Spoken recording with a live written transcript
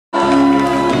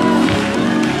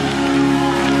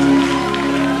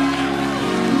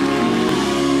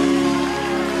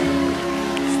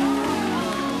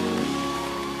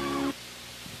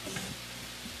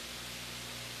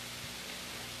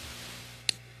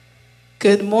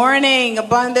Good morning,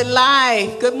 Abundant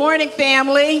Life. Good morning,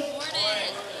 family. Good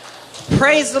morning.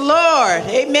 Praise the Lord.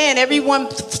 Amen.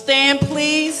 Everyone stand,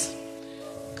 please.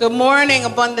 Good morning,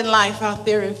 Abundant Life out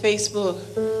there in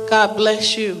Facebook. God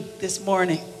bless you this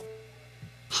morning.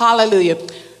 Hallelujah.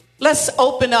 Let's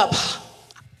open up,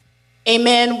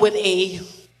 amen, with a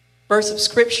verse of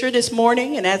scripture this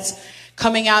morning, and that's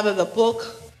coming out of the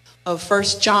book of 1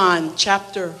 John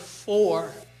chapter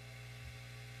 4.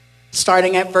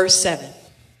 Starting at verse 7.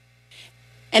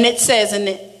 And it says in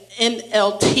the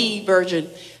NLT version,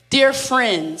 "Dear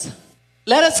friends,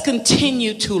 let us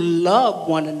continue to love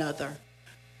one another,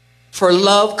 for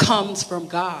love comes from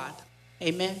God."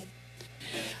 Amen.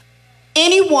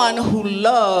 Anyone who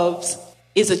loves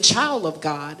is a child of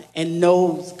God and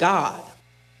knows God.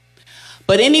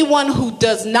 But anyone who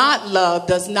does not love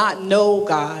does not know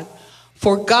God,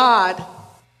 for God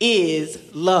is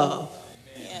love.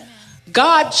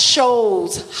 God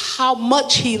shows how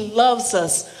much he loves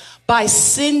us by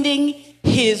sending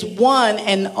his one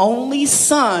and only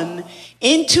Son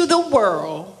into the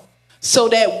world so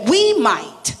that we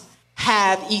might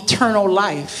have eternal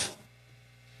life.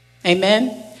 Amen?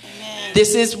 Amen.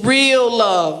 This is real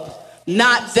love.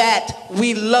 Not that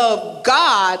we love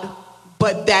God,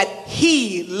 but that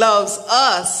he loves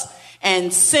us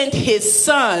and sent his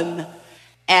Son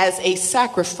as a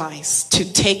sacrifice to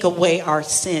take away our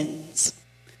sins.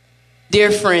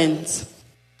 Dear friends,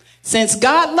 since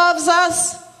God loves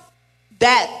us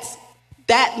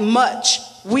that much,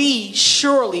 we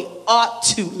surely ought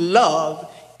to love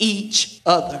each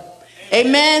other.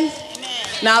 Amen? Amen.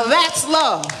 Now that's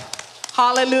love.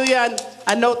 Hallelujah.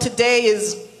 I know today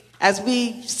is, as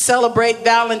we celebrate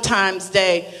Valentine's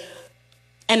Day,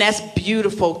 and that's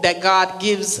beautiful that God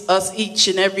gives us each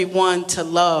and every one to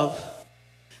love.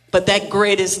 But that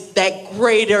greater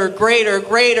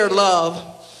love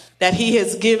that he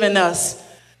has given us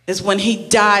is when he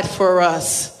died for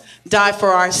us, died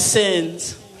for our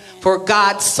sins. For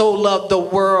God so loved the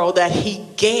world that he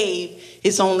gave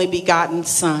his only begotten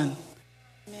Son.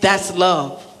 That's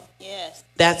love. Yes.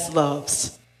 That's love.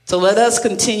 So let us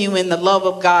continue in the love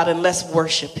of God and let's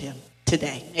worship him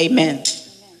today. Amen.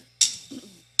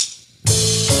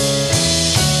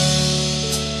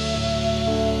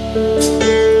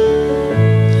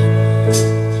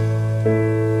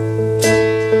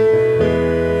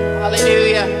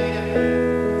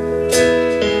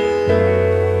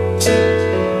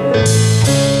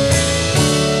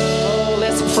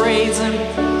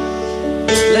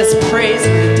 Praise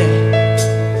him today.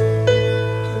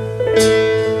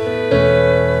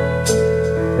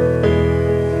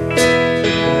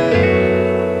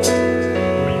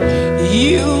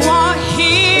 You are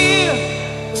here,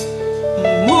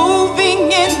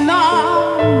 moving in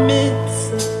our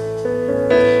midst.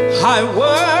 I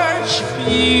worship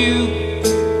you.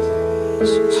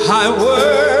 I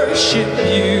worship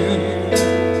you.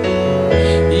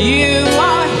 You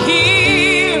are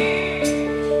here,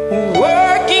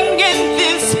 working in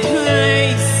this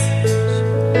place.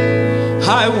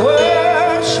 I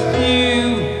worship you.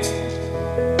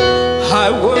 I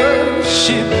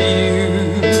worship you.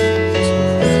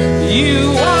 You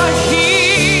are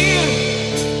here,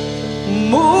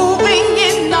 moving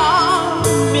in our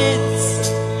midst.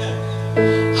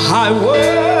 I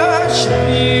worship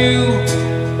you.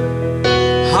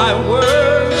 I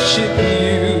worship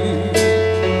you.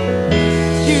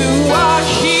 You are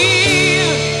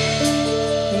here,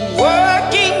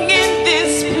 working in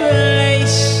this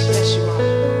place. Yes, you are.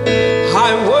 I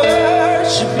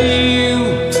worship you.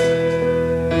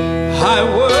 I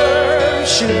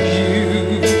worship you.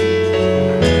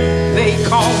 They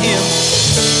call him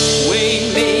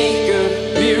Waymaker,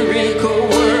 miracle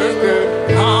worker,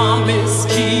 promise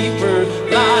keeper,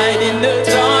 light in the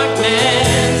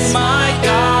darkness. My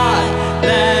God,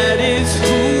 that is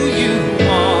who you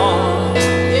are.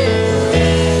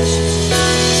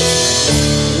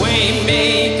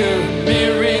 Waymaker,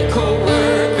 miracle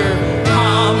worker,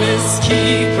 promise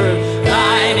keeper,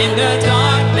 light in the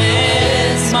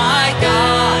darkness. My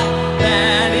God,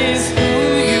 that is who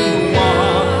you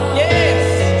are. Yes,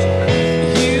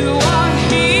 you are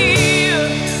here,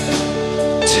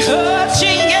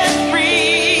 touching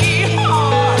every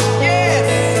heart. Yes,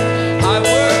 I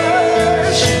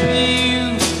worship you.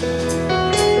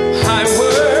 I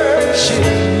worship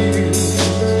you.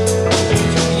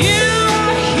 You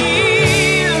are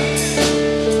here,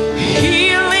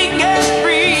 healing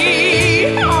every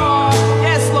heart.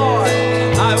 Yes, Lord.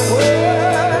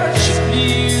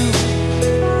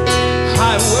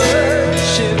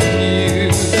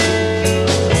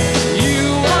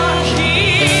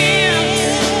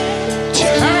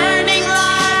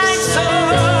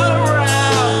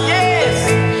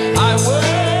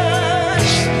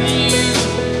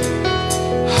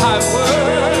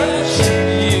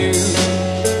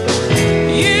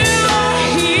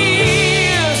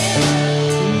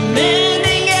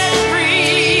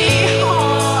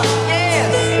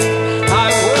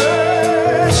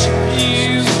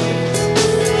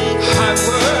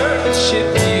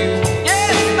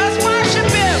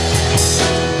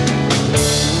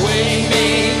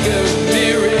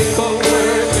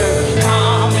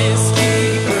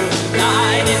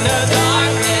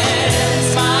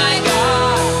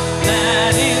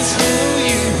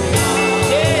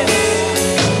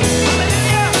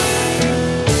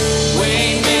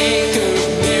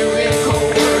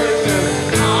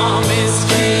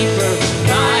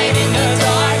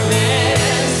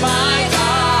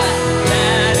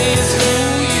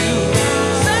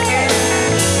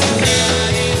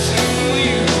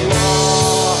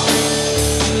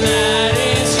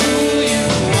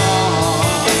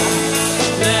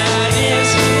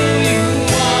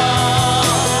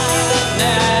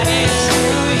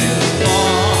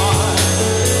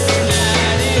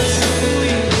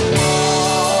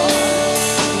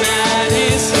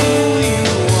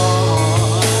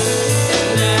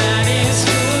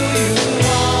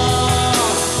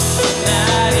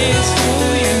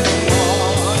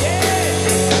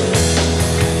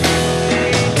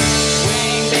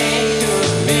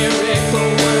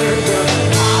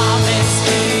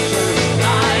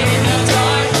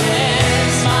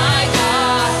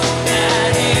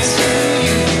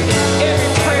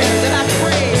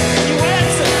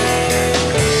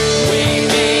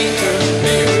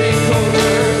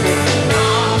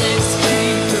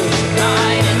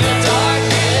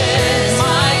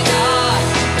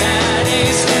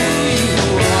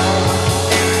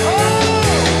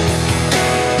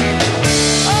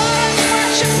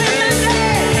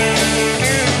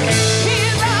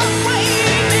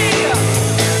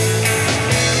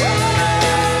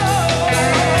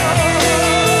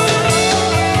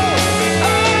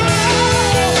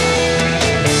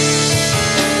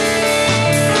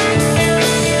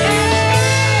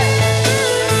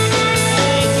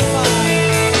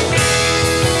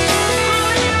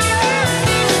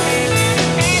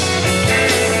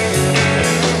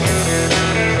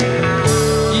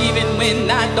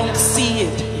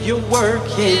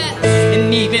 working.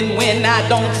 And even when I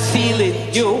don't feel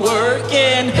it, you're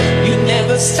working. You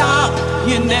never stop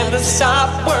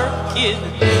working.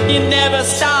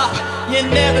 You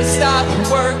never stop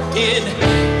working.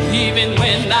 Even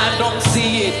when I don't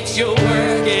see it, you're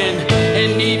working.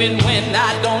 And even when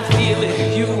I don't feel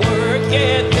it, you're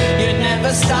working. You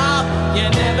never stop working. You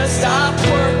never stop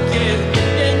working.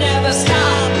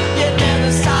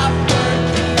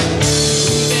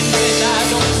 Even when I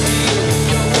don't see it,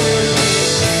 you're working.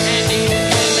 And even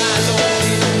when I don't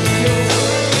feel it, you're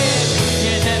working.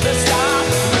 You never stop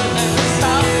working.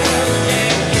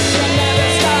 You never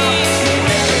stop working.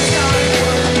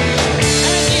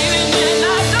 And even when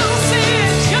I don't see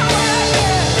it, you're working.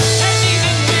 And even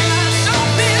when I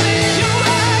don't feel it, you're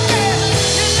working.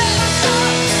 You never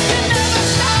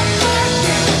stop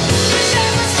working. You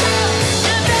never stop working.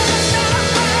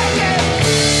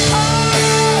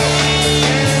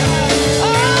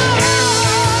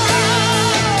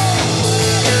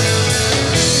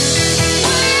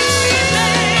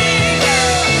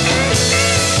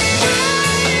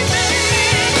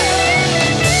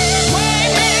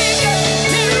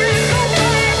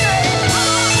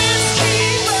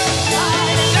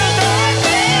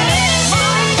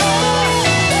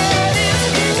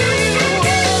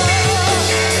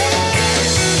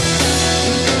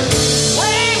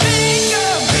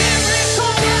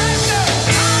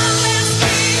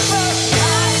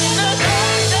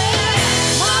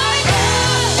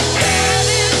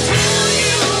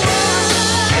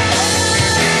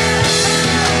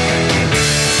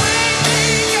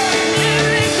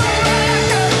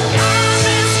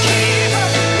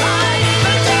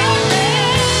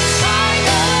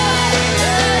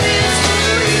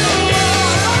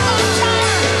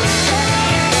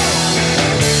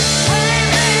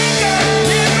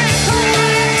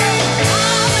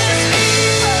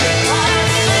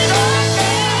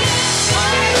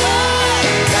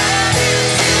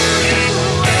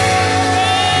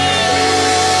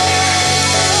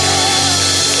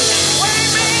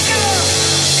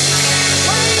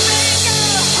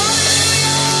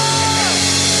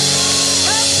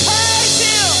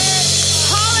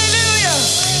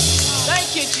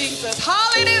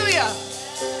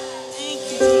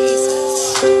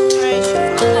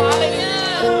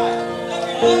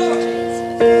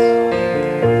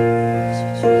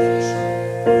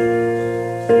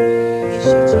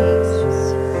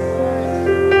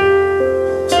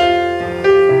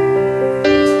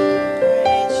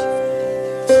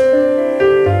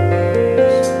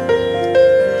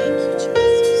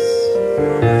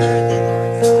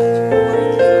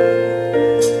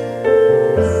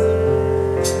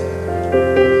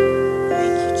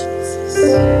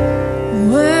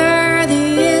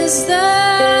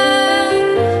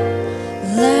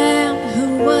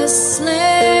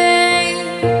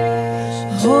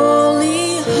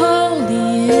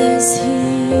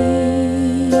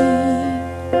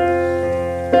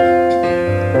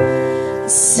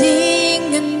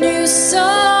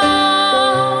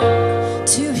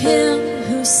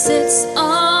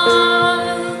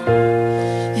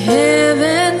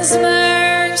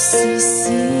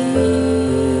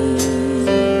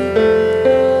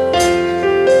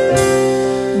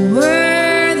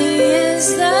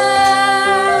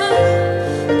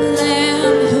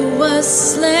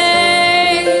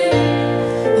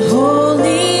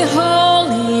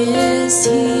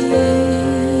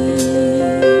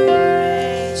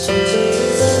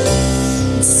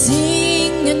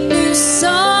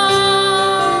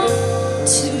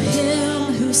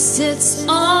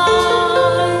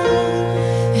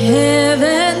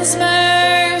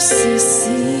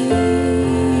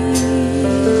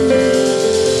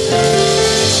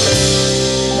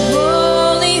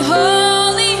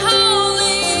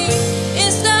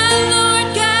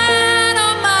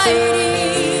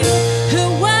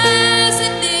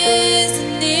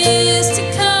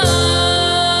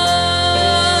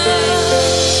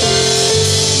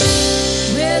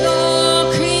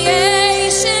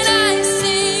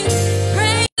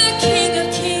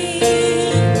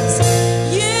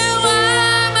 You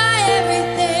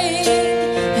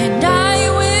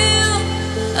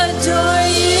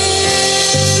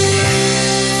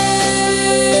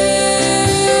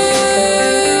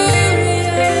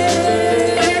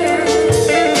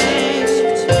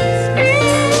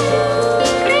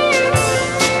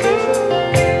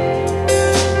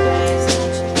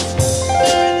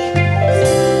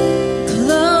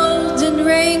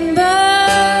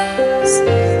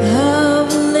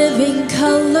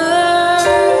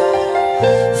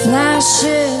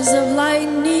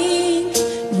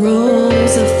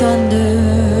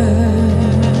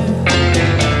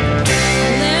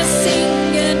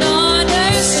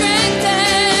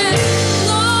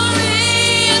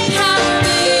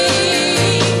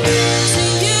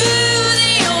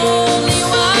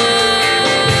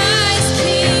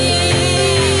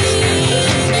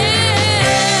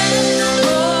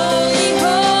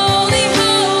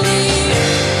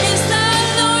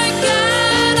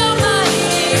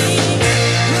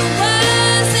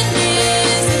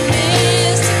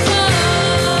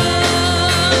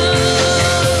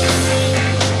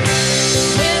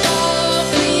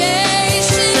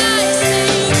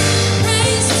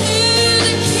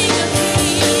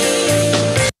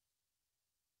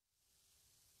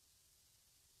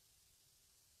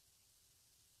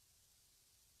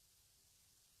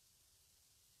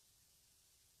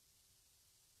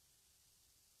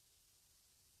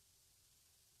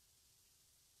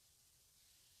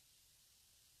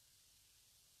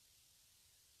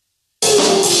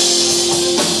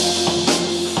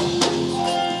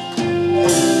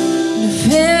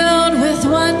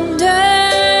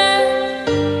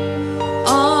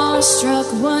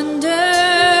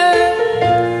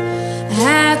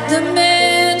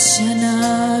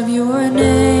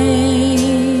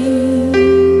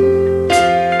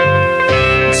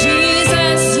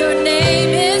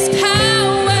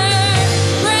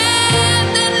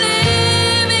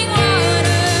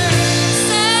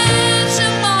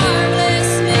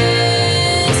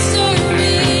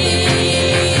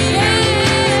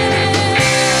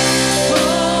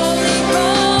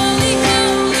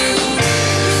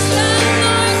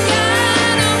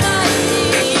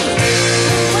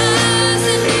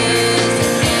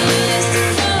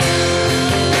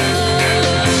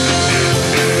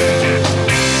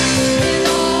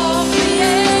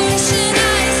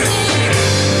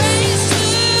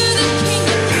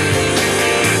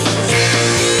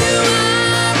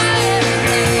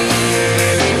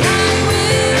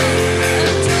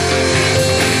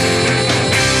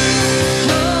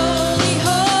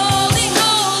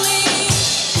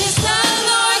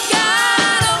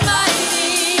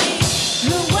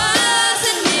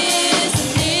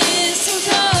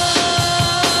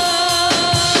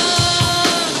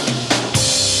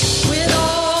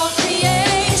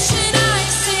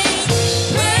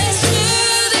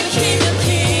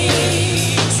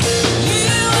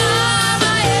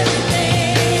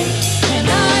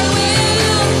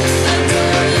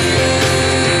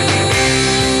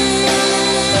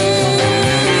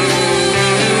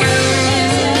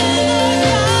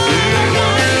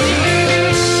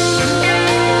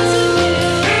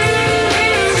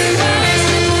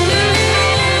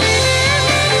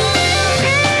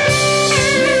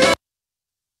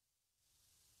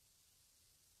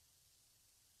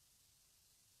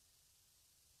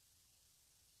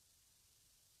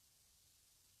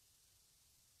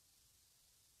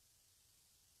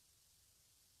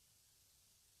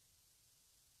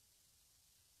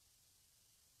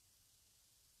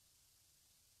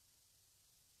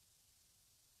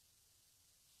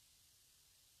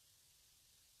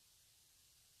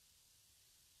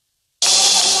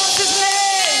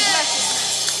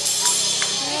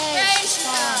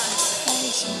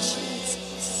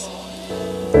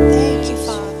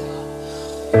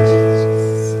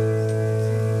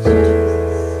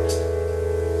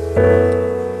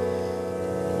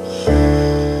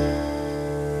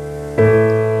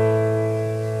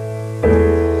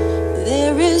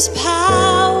is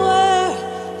power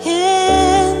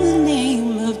in the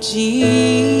name of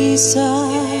Jesus.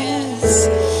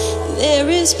 There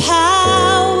is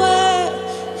power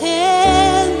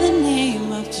in the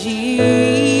name of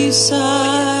Jesus.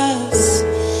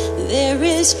 There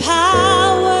is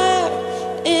power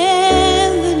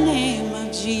in the name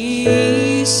of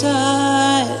Jesus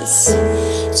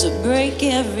to break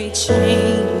every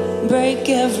chain, break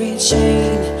every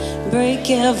chain, break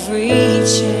every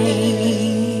chain.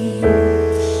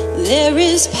 There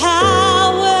is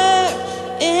power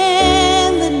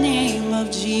in the name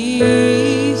of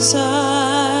Jesus.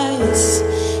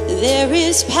 There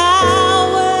is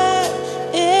power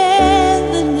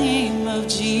in the name of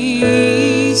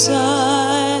Jesus.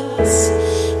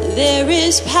 There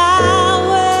is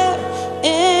power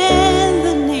in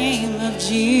the name of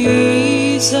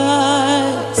Jesus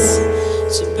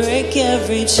to break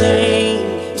every chain,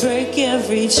 break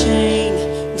every chain,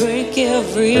 break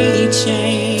every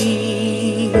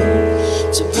chain,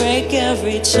 to break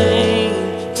every chain,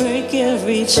 break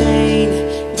every chain,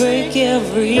 break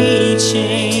every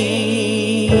chain.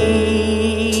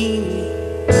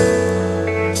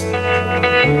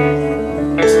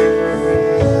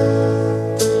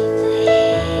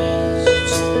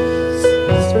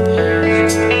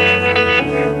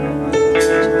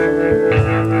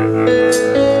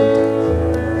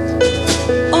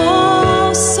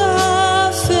 All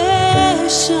sufficient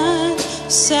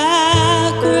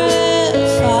sacrifice,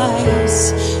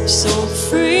 so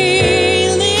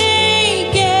freely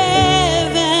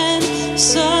given,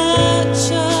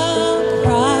 such a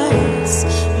price.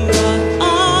 But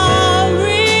our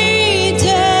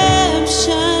redemption,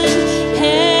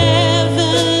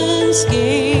 heaven's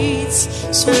gates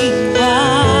swing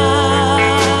wide.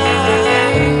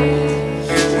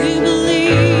 We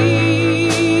believe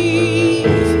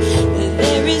that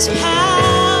there is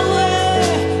power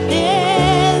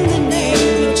in the name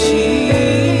of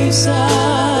Jesus.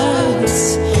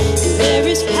 There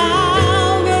is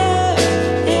power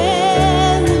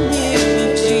in the name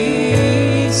of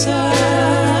Jesus.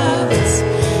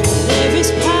 There is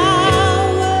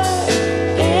power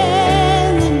in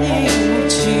the name of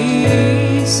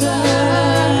Jesus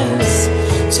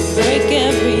to break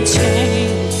every chain,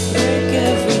 break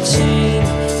every chain,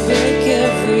 break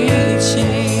every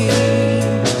chain.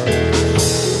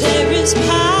 There is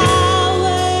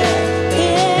power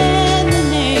in the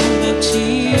name of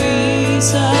Jesus.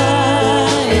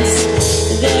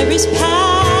 There is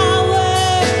power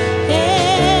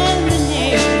in the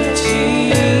name of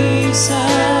Jesus.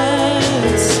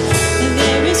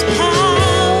 There is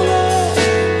power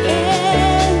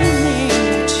in the name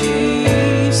of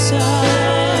Jesus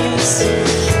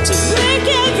to break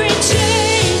every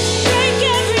chain, break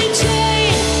every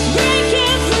chain, break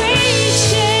every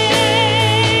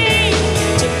chain,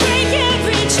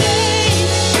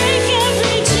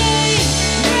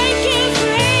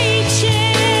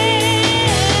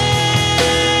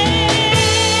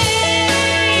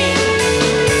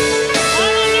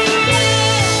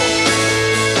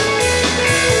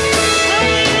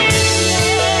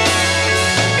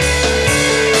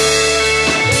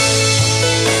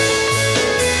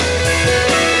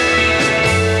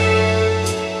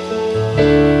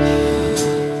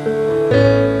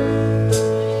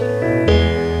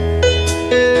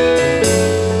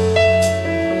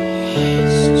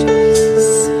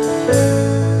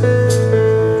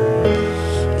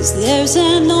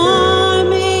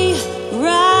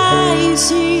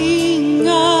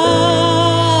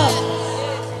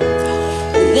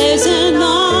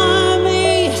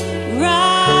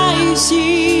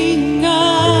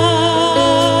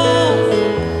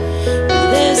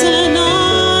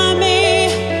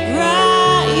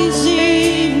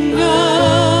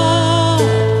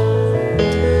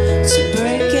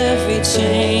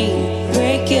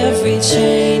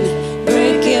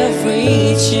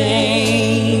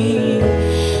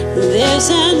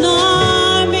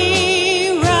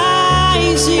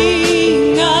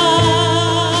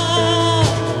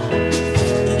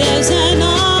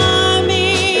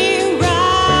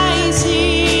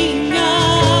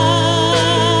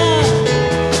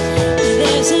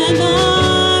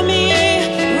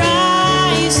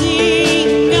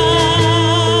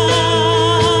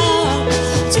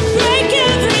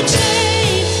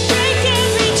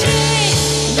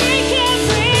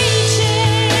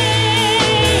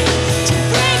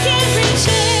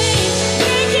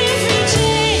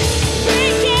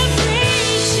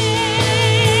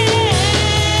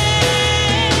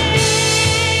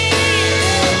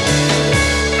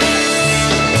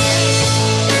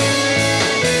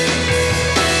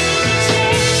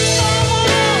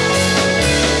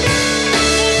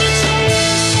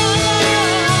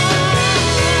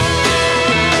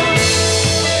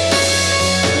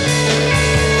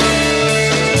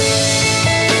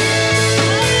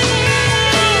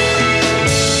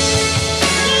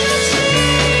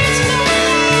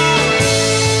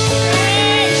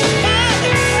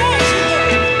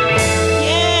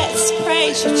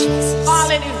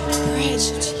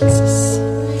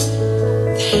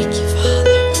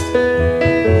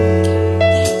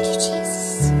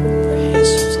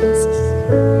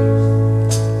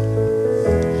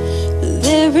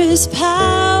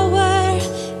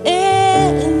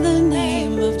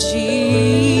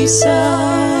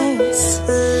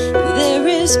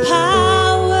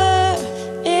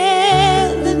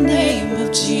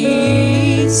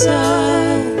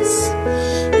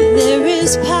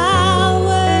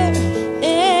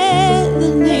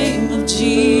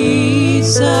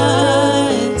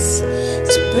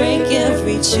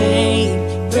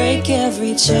 chain, break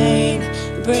every chain,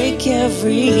 break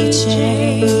every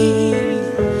chain.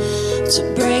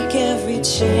 To break every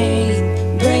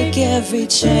chain, break every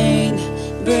chain,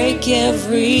 break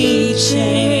every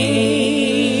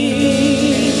chain.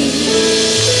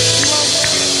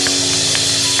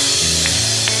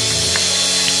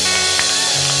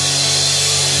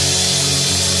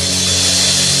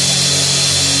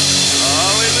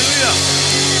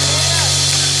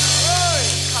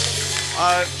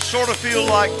 I sort of feel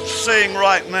like saying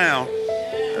right now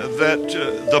that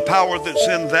the power that's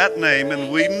in that name,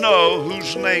 and we know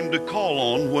whose name to call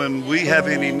on when we have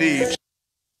any needs.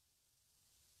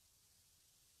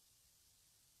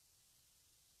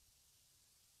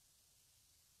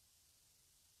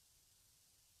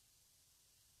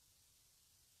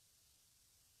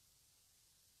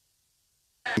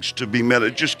 To be met.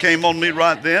 It just came on me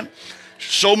right then.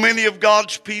 So many of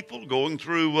God's people going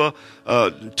through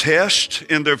tests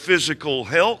in their physical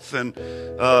health, and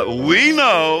we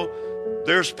know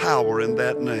there's power in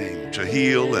that name to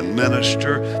heal and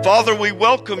minister. Father, we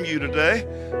welcome you today.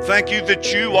 Thank you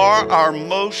that you are our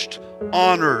most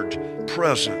honored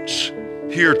presence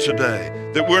here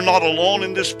today, that we're not alone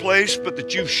in this place, but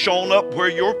that you've shown up where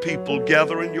your people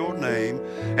gather in your name,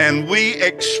 and we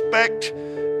expect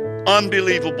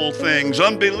unbelievable things.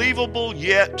 Unbelievable,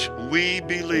 yet we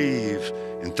believe.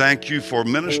 And thank you for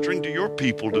ministering to your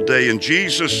people today in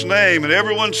Jesus' name. And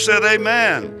everyone said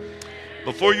amen.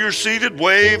 Before you're seated,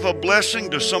 wave a blessing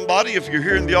to somebody if you're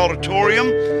here in the auditorium.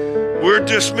 We're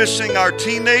dismissing our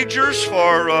teenagers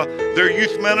for their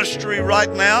youth ministry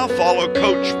right now. Follow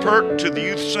Coach Pert to the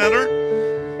youth center.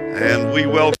 And we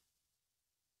welcome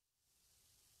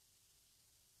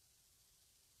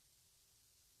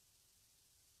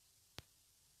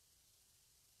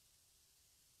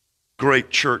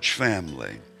great church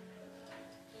family.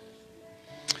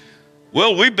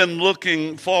 Well, we've been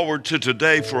looking forward to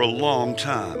today for a long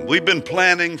time. We've been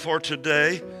planning for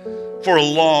today for a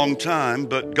long time,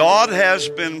 but God has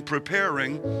been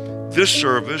preparing this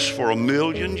service for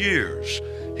 1,000,000 years.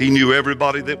 He knew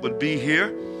everybody that would be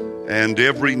here and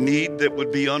every need that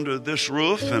would be under this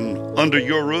roof and under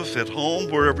your roof at home,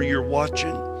 wherever you're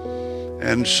watching.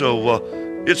 And so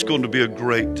it's going to be a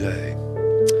great day.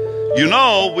 You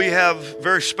know, we have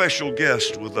very special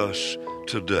guests with us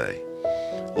today.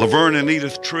 Laverne and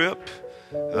Edith Tripp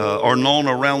are known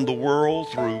around the world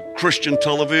through Christian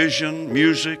television,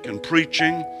 music, and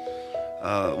preaching.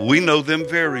 We know them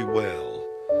very well.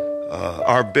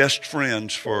 Our best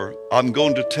friends for, I'm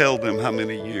going to tell them how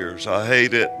many years. I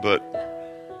hate it, but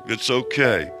it's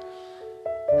okay.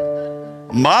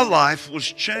 My life was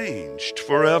changed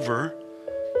forever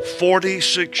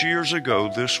 46 years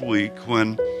ago this week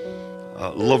when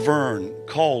Laverne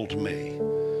called me,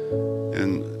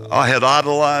 and I had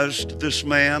idolized this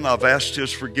man. I've asked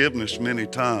his forgiveness many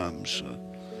times,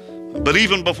 but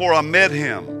even before I met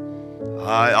him,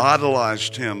 I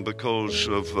idolized him because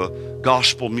of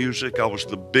gospel music. I was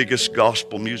the biggest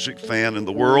gospel music fan in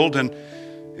the world, and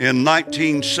in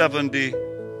 1970,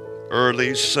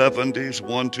 early 70s,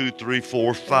 1, 2, 3,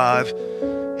 4, 5,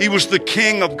 he was the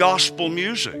king of gospel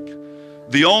music,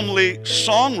 the only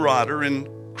songwriter in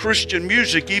Christian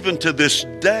music, even to this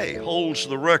day, holds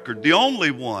the record. The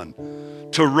only one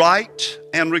to write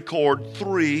and record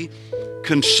 3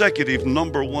 consecutive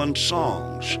 #1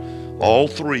 songs. All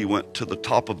 3 went to the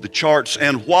top of the charts.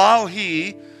 And while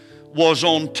he was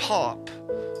on top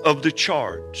of the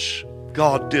charts,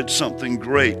 God did something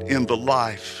great in the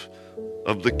life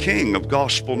of the king of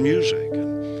gospel music.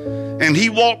 And he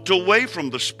walked away from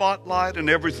the spotlight and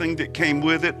everything that came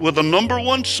with it with a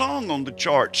 #1 song on the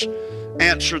charts,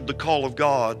 answered the call of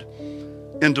God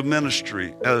into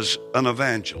ministry as an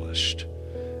evangelist.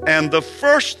 And the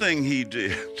first thing he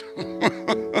did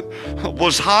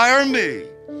was hire me.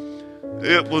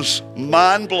 It was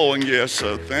mind-blowing. Yes,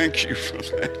 thank you for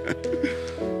that.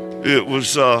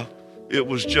 It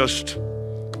was just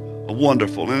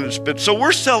wonderful. And it's been, so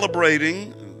we're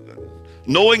celebrating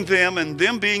knowing them and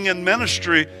them being in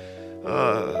ministry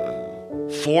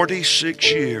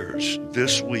 46 years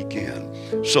this weekend.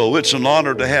 So it's an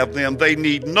honor to have them. They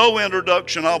need no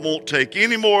introduction. I won't take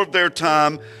any more of their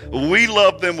time. We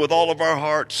love them with all of our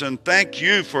hearts, and thank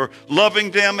you for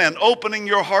loving them and opening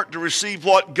your heart to receive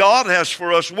what God has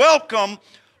for us. Welcome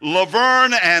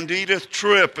Laverne and Edith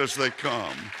Tripp as they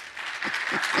come.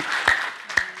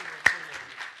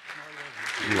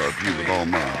 Love you with all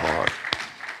my heart.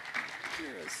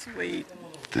 You're sweet.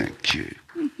 Thank you.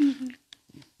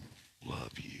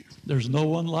 Love you. There's no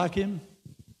one like him,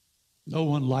 no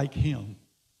one like him.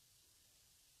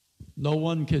 No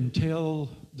one can tell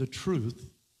the truth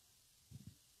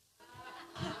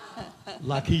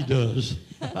like he does.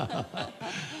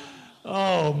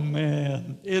 Oh,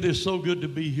 man. It is so good to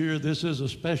be here. This is a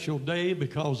special day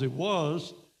because it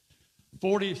was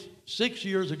 46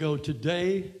 years ago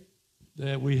today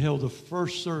that we held the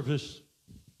first service,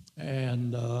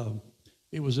 and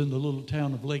it was in the little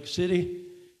town of Lake City.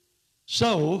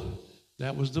 So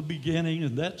that was the beginning.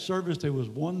 In that service, there was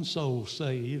one soul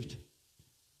saved,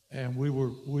 and we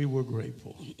were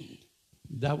grateful.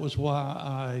 That was why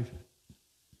I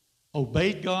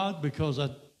obeyed God, because I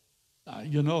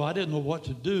didn't know what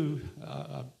to do.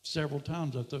 Several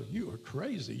times I thought, you are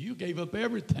crazy. You gave up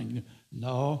everything.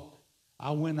 No,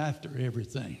 I went after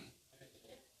everything.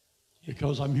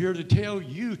 Because I'm here to tell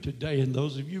you today, and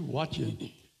those of you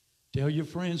watching, tell your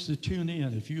friends to tune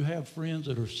in. If you have friends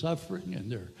that are suffering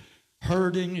and they're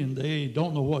hurting and they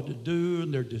don't know what to do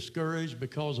and they're discouraged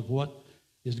because of what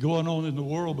is going on in the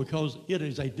world, because it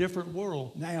is a different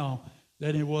world now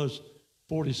than it was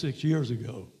 46 years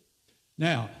ago.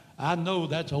 Now, I know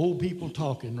that's old people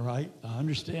talking, right? I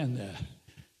understand that.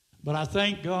 But I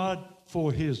thank God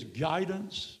for his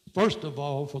guidance. First of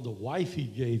all, for the wife he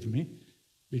gave me.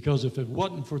 Because if it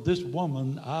wasn't for this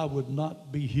woman, I would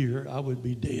not be here. I would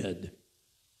be dead.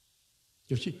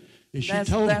 That's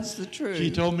the truth. She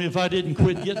told me if I didn't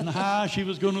quit getting high, she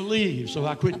was going to leave. So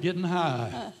I quit getting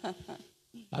high.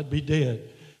 I'd be dead.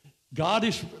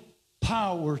 God's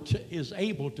power is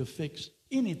able to fix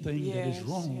anything that is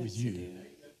wrong with you.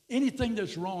 Anything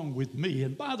that's wrong with me.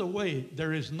 And by the way,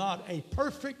 there is not a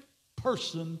perfect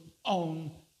person on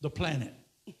the planet.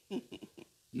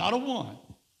 Not a one.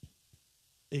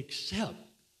 Except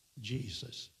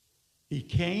Jesus. He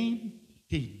came,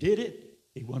 he did it,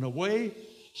 he went away,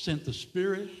 sent the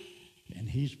Spirit, and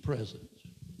he's present.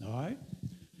 All right?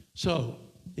 So,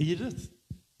 Edith,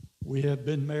 we have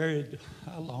been married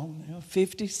how long now?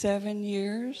 57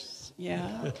 years,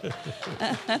 yeah.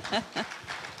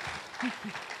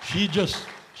 She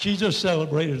just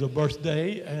celebrated a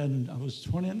birthday, and I was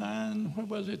 29, what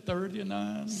was it,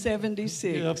 39?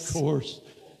 76. Yeah, of course.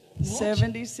 What?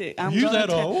 76. You that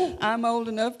old? I'm old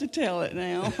enough to tell it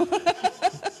now.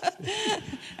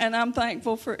 And I'm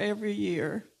thankful for every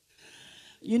year.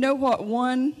 You know what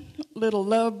one little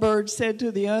lovebird said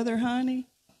to the other, honey?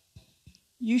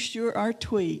 You sure are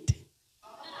tweet.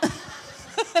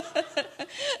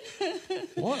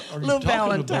 What are you little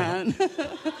talking Valentine.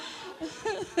 About?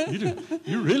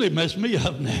 You really messed me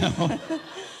up now.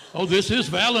 Oh, this is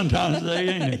Valentine's Day,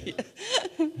 ain't it?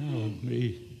 Oh,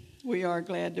 me. We are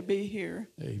glad to be here.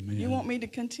 Amen. You want me to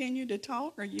continue to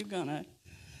talk, or are you going to?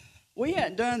 We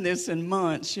hadn't done this in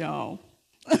months, y'all.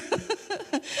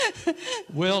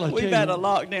 Well, we've had a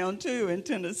lockdown, too, in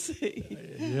Tennessee.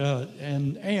 Yeah,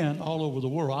 and all over the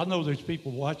world. I know there's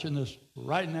people watching this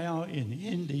right now in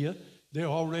India. They're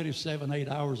already 7-8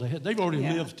 hours ahead. They've already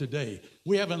lived today.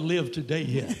 We haven't lived today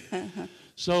yet.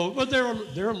 So, but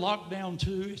they're locked down,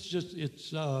 too.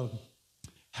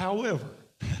 However.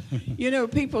 You know,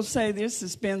 people say this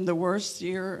has been the worst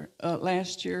year,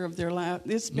 last year of their life.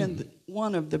 This has been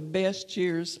one of the best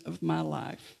years of my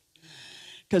life.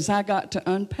 Because I got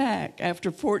to unpack after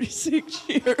 46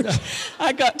 years.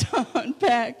 I got to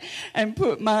unpack and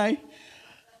put my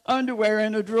underwear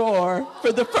in a drawer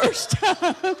for the first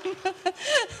time.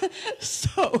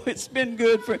 So it's been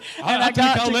good for. And I think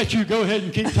I'll let you go ahead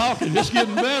and keep talking. It's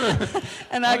getting better.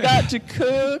 And I got to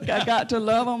cook. I got to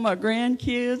love on my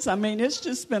grandkids. I mean, it's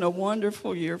just been a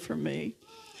wonderful year for me.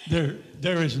 There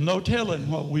is no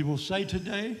telling what we will say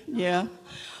today. Yeah.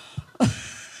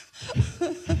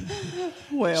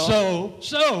 Well,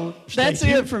 so that's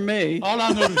tuned. it for me. All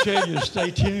I know to tell you is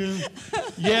stay tuned.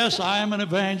 Yes, I am an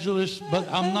evangelist, but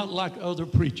I'm not like other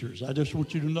preachers. I just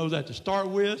want you to know that to start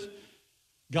with.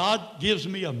 God gives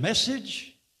me a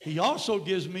message. He also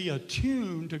gives me a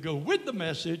tune to go with the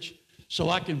message so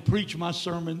I can preach my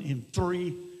sermon in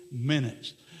 3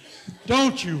 minutes.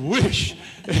 Don't you wish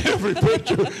every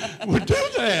preacher would do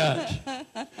that?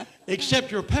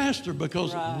 Except your pastor,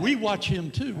 because we watch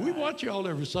him too. We watch y'all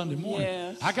every Sunday morning.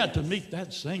 Yes, I got to meet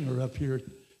that singer up here.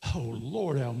 Oh,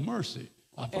 Lord, have mercy.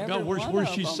 I forgot where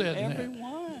she's sitting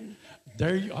Everyone.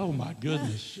 There you, oh, my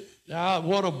goodness.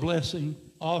 What a blessing.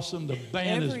 Awesome. The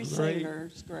band is great.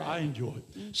 Singer's great. I enjoy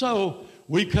it. So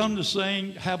we come to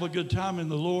sing, have a good time in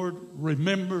the Lord.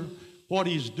 Remember what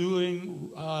he's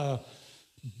doing.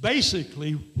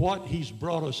 Basically, what he's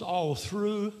brought us all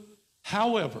through.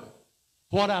 However,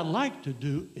 what I'd like to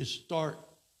do is start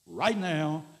right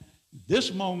now,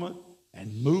 this moment,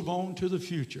 and move on to the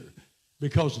future.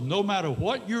 Because no matter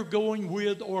what you're going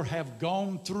with or have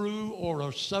gone through or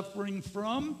are suffering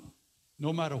from,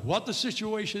 no matter what the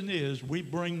situation is, we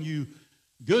bring you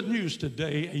good news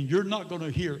today, and you're not going to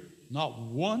hear not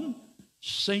one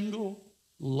single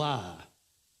lie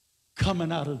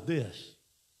coming out of this.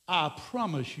 I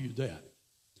promise you that.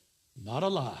 Not a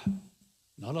lie.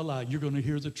 Not a lie. You're going to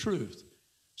hear the truth.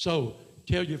 So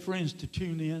tell your friends to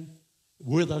tune in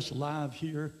with us live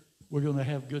here. We're going to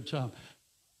have a good time.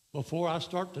 Before I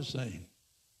start to sing,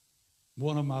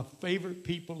 one of my favorite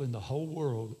people in the whole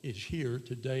world is here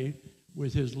today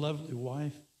with his lovely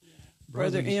wife.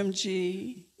 Brother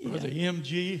MG. Brother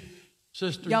MG.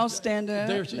 Sister. Y'all stand up.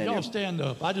 Y'all stand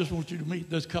up. I just want you to meet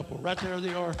this couple. Right there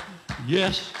they are.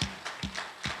 Yes.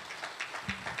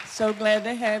 So glad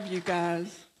to have you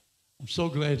guys. I'm so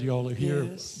glad y'all are here.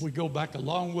 Yes. We go back a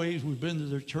long ways. We've been to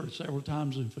their church several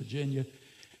times in Virginia.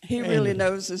 He really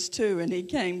knows us too, and he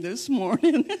came this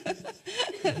morning.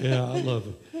 Yeah, I love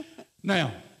it.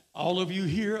 Now, all of you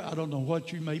here, I don't know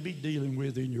what you may be dealing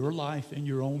with in your life, in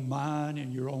your own mind,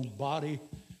 in your own body,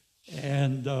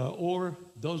 and or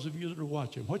those of you that are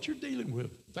watching, what you're dealing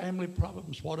with, family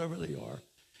problems, whatever they are.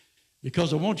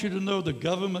 Because I want you to know the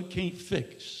government can't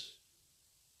fix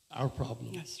our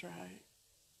problem. That's right.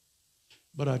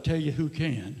 But I tell you who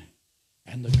can.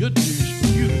 And the good news for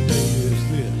you today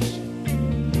is this.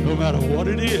 No matter what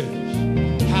it is,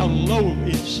 how low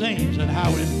it seems and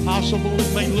how impossible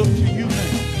it may look to you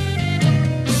now,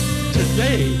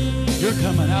 today you're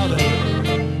coming out of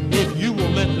it if you will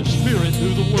let the Spirit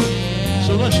do the work.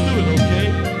 So let's do it,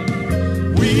 okay?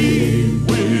 We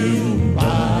will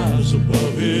rise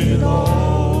above it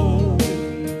all.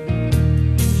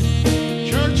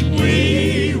 Church,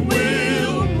 we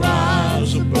will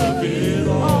rise above it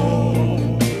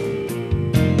all.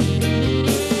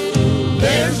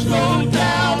 There's no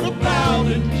doubt about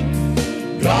it.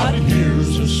 God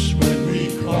hears us when we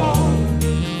call.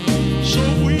 So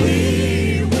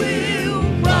we will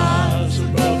rise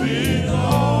above it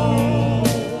all.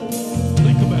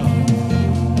 Think about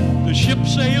it. The ship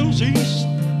sails east,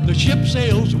 the ship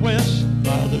sails west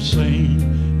by the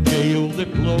same gale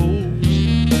that blows.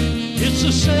 It's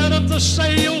the set of the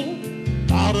sail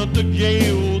out of the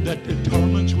gale that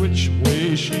determines which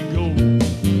way she goes.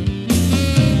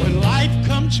 When life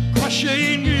comes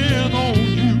crushing in on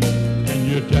you and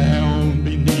you're down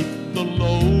beneath the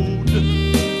load,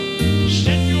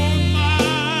 set your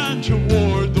mind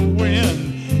toward the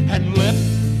wind and let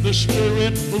the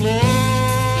Spirit blow.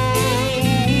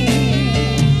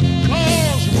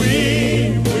 'Cause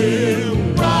we will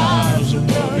rise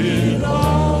above it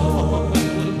all.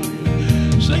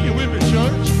 Sing it with me,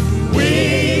 church. We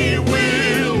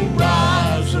will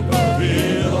rise above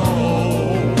it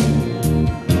all.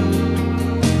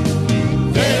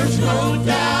 There's no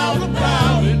doubt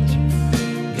about it.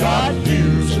 God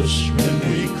hears us when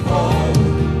we call.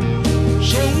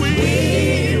 So we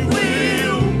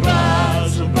will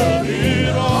rise above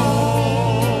it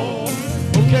all.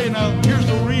 Okay, now here's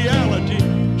the reality.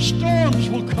 Storms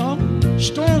will come,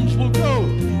 storms will go.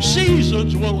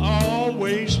 Seasons will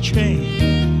always change.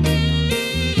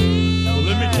 Well,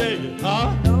 let me tell you,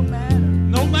 huh?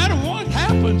 No matter what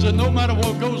happens and no matter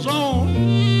what goes on,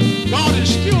 God is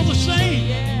still the same.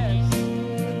 Yes.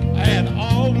 And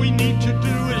all we need to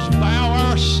do is bow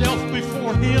ourselves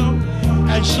before Him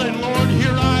and say, Lord,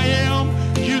 here I am.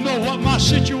 You know what my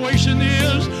situation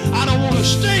is. I don't want to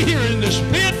stay here in this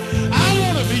pit. I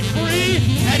want to be free.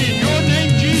 And in your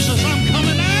name, Jesus, I'm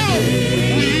coming out.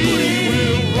 We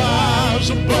will rise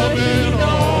above it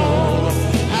all.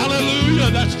 Hallelujah.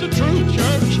 That's the truth,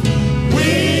 church.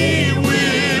 We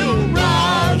will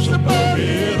rise above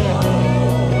it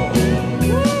all.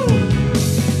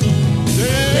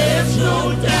 There's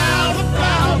no doubt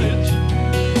about it.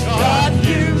 God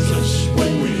hears us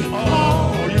when we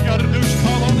call. All you got to do is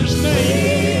call on His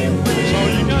name. That's all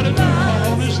you got to do.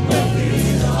 Call on His name.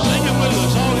 Sing it with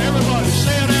us. All everybody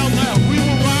say it out loud. We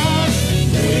will rise.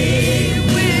 We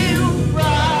will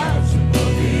rise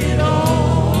above it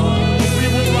all. We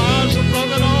will rise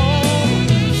above it all.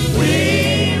 We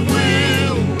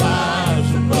will rise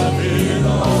above it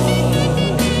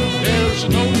all. There's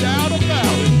no doubt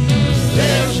about it.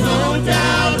 There's no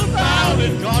doubt about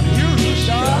it. God hears us.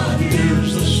 God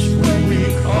hears us when we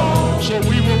call. So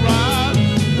we will rise.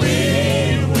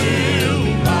 We will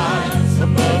rise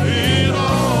above it all.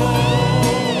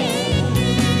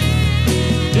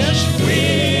 Yes,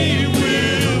 we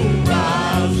will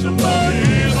rise above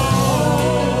it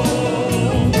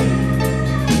all.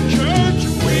 Church,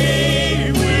 we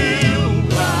will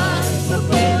rise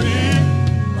above it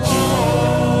all.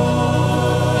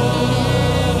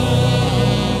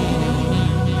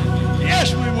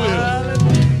 Yes, we will.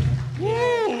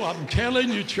 Woo, I'm telling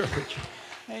you, church.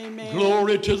 Amen.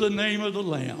 Glory to the name of the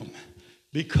Lamb.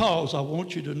 Because I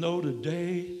want you to know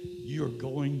today, you're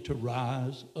going to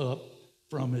rise up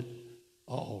from it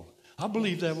all. I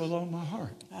believe that with all my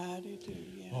heart. I do too,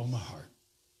 yes. All my heart.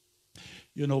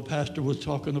 You know, Pastor was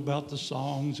talking about the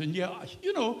songs, and yeah,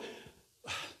 you know,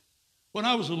 when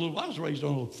I was raised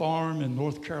on a farm in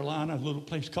North Carolina, a little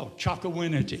place called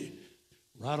Chocowinity,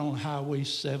 right on Highway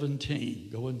 17,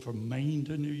 going from Maine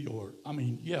to New York.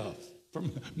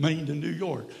 From Maine to New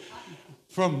York.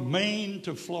 From Maine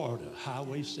to Florida,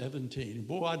 Highway 17. And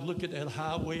boy, I'd look at that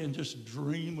highway and just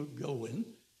dream of going.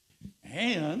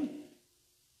 And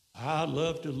I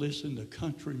love to listen to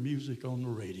country music on the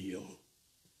radio.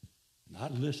 And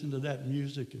I'd listen to that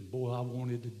music, and boy, I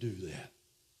wanted to do that.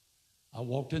 I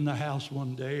walked in the house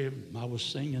one day, and I was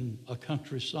singing a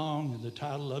country song, and the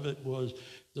title of it was,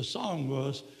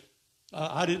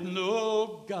 I didn't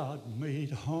know God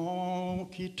made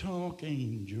honky-tonk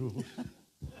angels.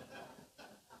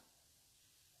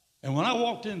 And when I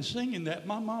walked in singing that,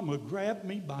 my mama grabbed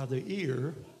me by the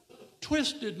ear,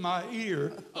 twisted my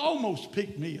ear, almost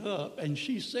picked me up, and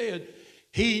she said,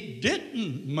 he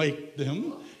didn't make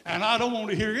them, and I don't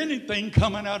want to hear anything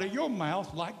coming out of your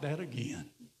mouth like that again.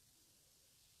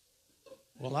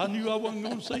 Well, I knew I wasn't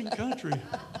going to sing country.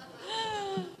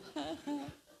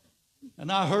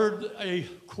 And I heard a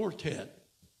quartet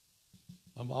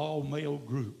of all-male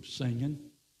groups singing.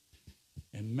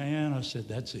 And man, I said,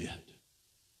 that's it.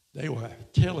 They were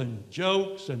telling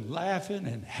jokes and laughing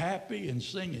and happy and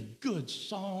singing good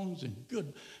songs and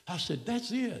good. I said,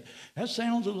 that's it. That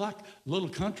sounds like a little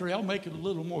country. I'll make it a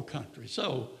little more country.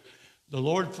 So the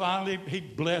Lord finally, he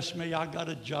blessed me. I got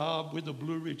a job with the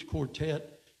Blue Ridge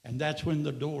Quartet. And that's when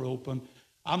the door opened.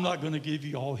 I'm not going to give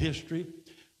you all history,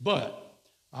 but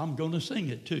I'm going to sing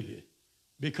it to you.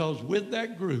 Because with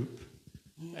that group,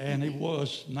 and it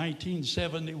was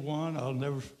 1971,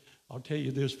 I'll tell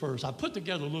you this first. I put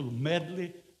together a little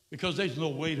medley because there's no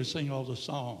way to sing all the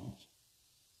songs.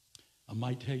 I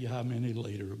might tell you how many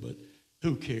later, but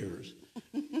who cares?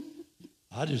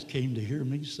 I just came to hear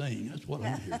me sing. That's what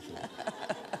I'm here for.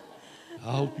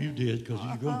 I hope you did, because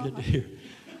you're going to get to hear.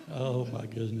 Oh, my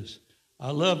goodness.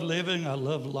 I love living. I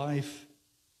love life.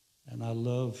 And I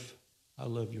love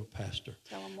your pastor.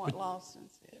 Tell them what Lawson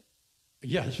said.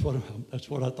 Yeah, that's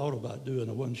what I thought about doing.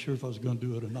 I wasn't sure if I was going to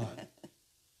do it or not.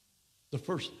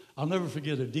 I'll never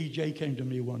forget, a DJ came to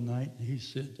me one night. And he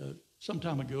said, some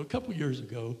time ago, a couple years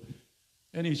ago,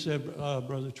 and he said,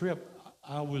 Brother Tripp,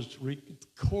 I was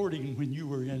recording when you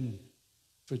were in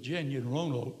Virginia in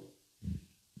Roanoke.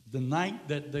 The night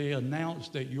that they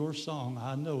announced that your song,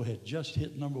 I Know, had just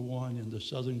hit #1 in the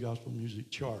Southern Gospel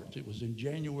Music charts. It was in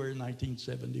January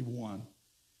 1971.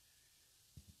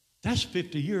 That's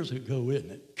 50 years ago,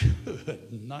 isn't it?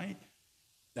 Good night.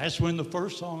 That's when the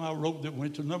first song I wrote that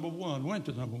went to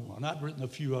 #1. I'd written a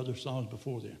few other songs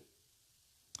before then.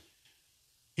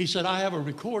 He said, I have a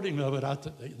recording of it.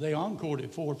 They encored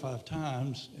it 4 or 5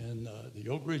 times, and the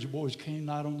Oak Ridge Boys came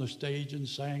out on the stage and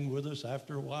sang with us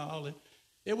after a while.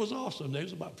 It was awesome. There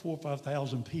was about 4,000 or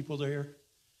 5,000 people there.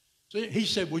 So he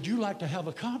said, would you like to have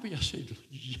a copy? I said,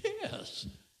 yes.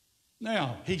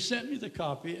 Now, he sent me the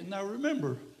copy. And now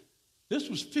remember, this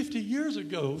was 50 years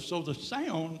ago, so the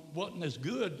sound wasn't as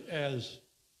good as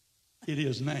it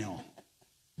is now.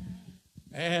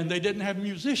 And they didn't have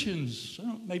musicians,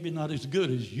 maybe not as good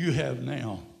as you have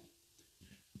now.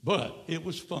 But it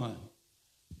was fun.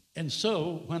 And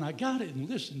so when I got it and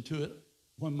listened to it,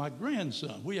 when my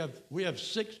grandson, we have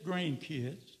 6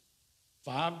 grandkids,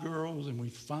 5 girls, and we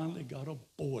finally got a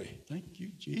boy. Thank you,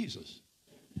 Jesus.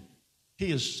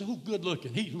 He is so good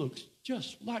looking. He looks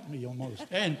just like me almost.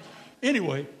 And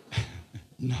anyway,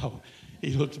 no,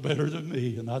 he looks better than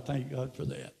me, and I thank God for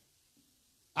that.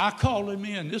 I called him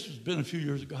in. This has been a few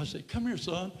years ago. I said, come here,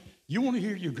 son. You want to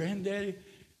hear your granddaddy?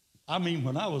 I mean,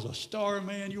 when I was a star,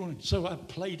 man, so I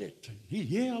played it.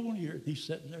 Yeah, I want to hear it. He's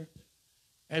sitting there.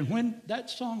 And when that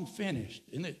song finished,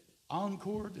 and it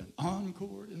encored and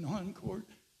encored and encored,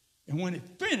 and when it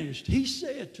finished, he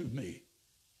said to me,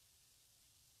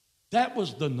 that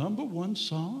was the #1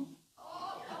 song?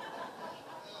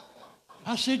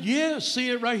 I said, yeah, see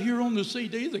it right here on the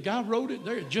CD. The guy wrote it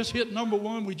there. It just hit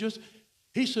 #1.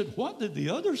 He said, what did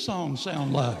the other song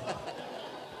sound like?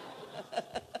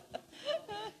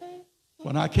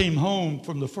 When I came home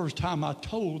from the first time I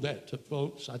told that to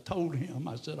folks, I told him,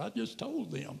 I said, I just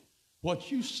told them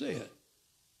what you said.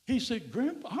 He said,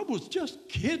 Grandpa, I was just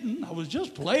kidding. I was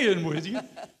just playing with you.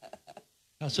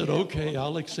 I said, okay,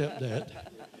 I'll accept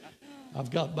that.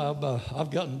 I've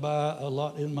gotten by a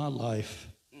lot in my life.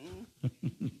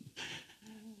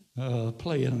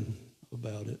 Playing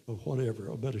about it or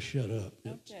whatever. I better shut up.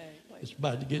 It's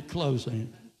about to get close,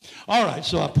 ain't it? All right,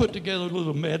 so I put together a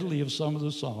little medley of some of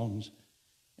the songs.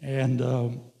 And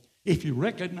if you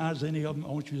recognize any of them, I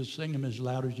want you to sing them as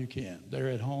loud as you can. They're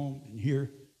at home and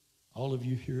here, all of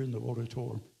you here in the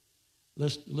auditorium.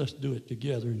 Let's do it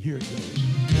together, and here it goes.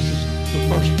 This is the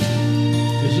first one.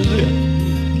 This is it.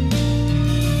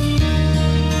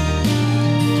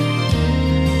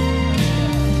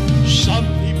 Some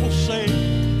people say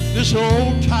this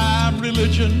old-time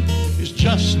religion is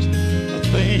just a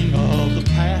thing of the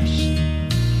past.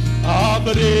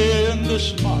 But in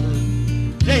this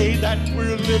modern day that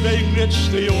we're living, it's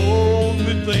the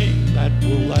only thing that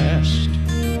will last.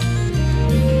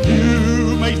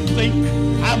 You may think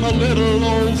I'm a little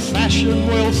old-fashioned,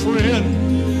 well,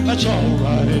 friend, that's all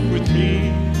right with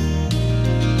me.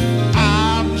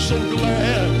 I'm so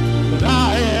glad that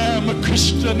I am a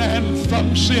Christian, and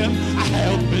from sin I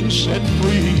have been set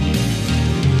free.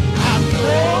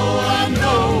 I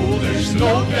know, there's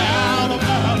no doubt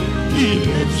about it. He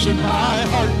lives in my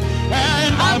heart,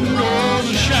 and I'm going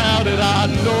to shout it. I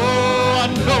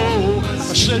know,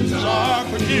 my sins are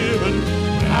forgiven.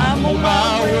 I'm on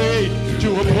my way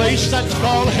to a place that's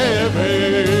called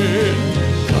heaven.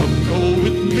 Come go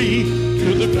with me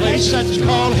to the place that's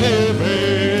called heaven.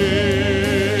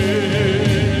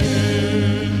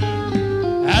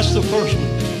 That's the first one.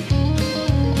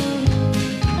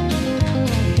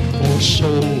 For so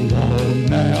long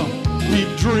now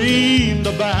we've dreamed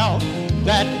about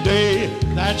that day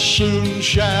that soon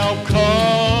shall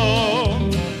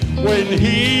come, when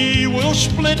He will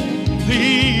split the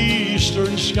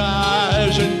eastern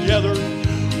skies and gather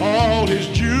all His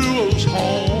jewels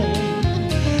home.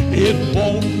 It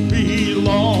won't be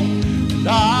long, and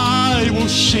I will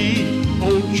see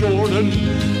old Jordan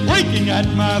breaking at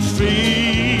my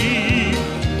feet.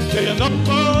 Then up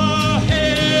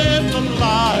ahead the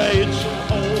lights of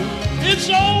home. It's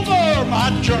over, my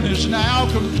journey's now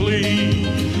complete.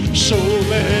 So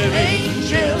let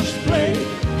angels play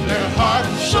their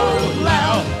harps so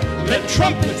loud, let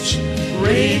trumpets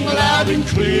ring loud and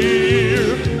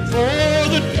clear, for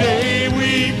the day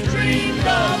we've dreamed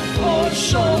of for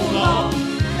so long,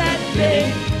 that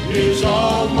day is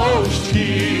almost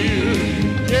here.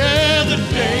 Yeah, the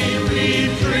day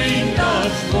we've dreamed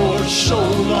of for so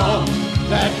long,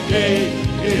 that day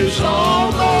is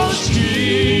almost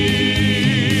here.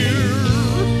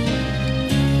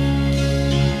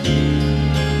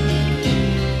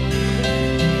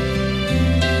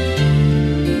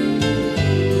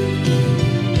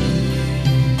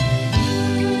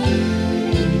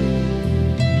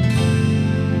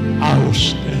 I'll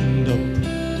stand up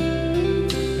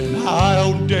and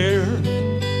I'll dare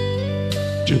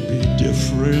to be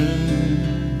different,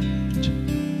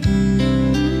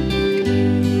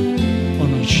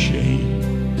 unashamed.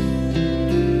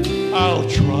 I'll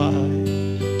try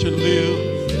to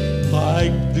live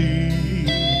like Thee,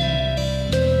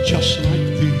 just like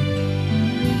Thee.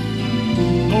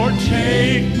 Lord,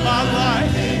 take my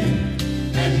life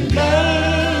and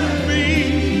guide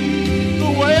me the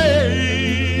way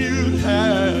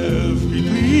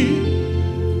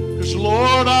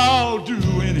Lord, I'll do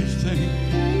anything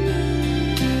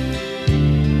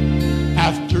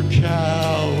after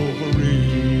Calvary.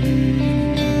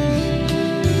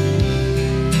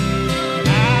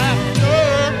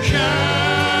 After Calvary,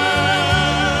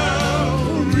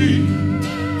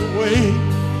 the way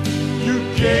you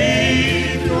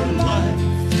gave your life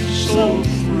so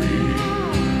free.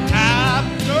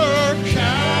 After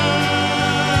Calvary,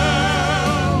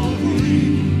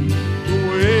 the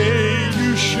way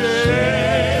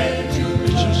shed your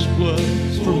precious blood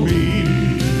for me,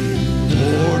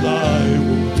 Lord, I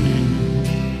will be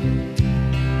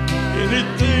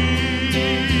anything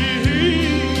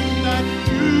that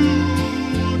you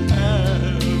would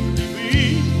have me be,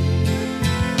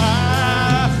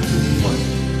 after what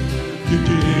you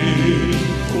did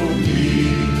for me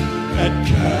at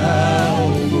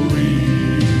Calvary.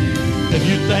 Have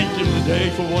you thanked Him today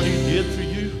for what He did for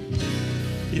you?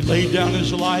 He laid down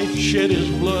His life, shed His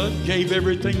blood, gave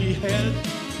everything He had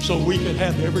so we could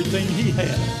have everything He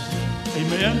had.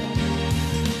 Amen?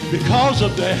 Because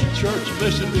of that, church,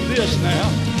 listen to this now.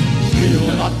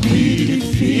 We'll not be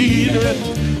defeated.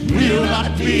 We'll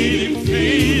not be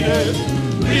defeated.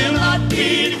 We'll not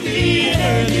be defeated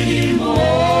anymore.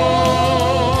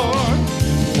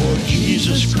 For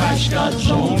Jesus Christ, God's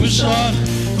only Son,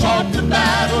 fought the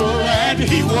battle and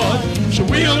He won. So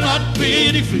we'll not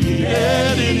be defeated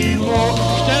anymore.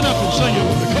 Stand up and sing it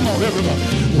with me. Come on, everybody.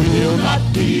 We'll not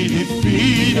be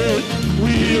defeated.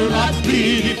 We'll not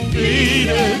be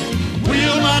defeated.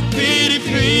 We'll not be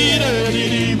defeated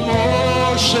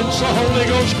anymore. Since the Holy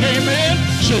Ghost came in,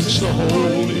 Since the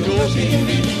Holy Ghost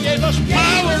gave us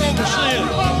power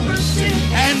over sin,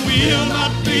 and we'll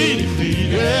not be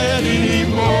defeated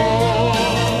anymore.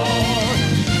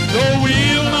 No,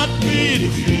 we'll not be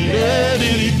defeated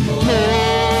anymore.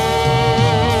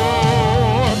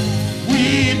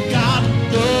 We've got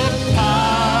the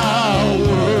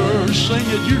power. Sing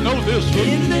it, you know this.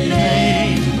 In the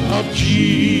name of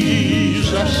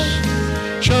Jesus.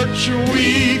 Church,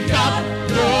 we've got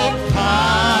the power.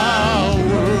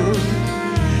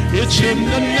 It's in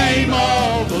the name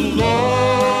of the Lord.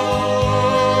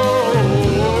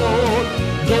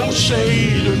 Though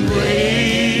Satan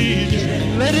rage,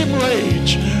 let him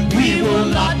rage. We will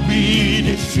not be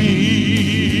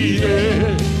defeated,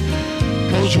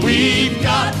 'cause we've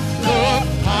got the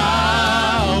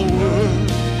power.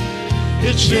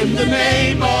 It's in the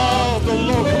name of the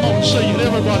Lord. Come on, sing it.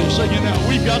 Everybody sing it now.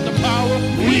 We've got the power.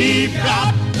 We've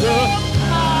got the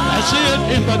power. That's it.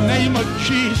 In the name of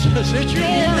Jesus. It's yours.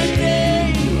 In the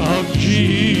name of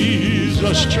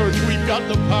Jesus. Church, we've got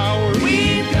the power.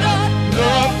 We've got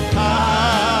the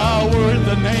power. In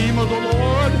the name of the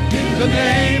Lord. In the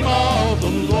name of the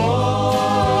Lord.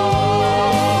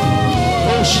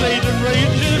 Oh, Satan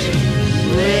rages.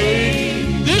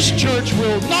 Rage. This church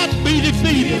will not be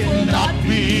defeated. Will not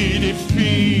be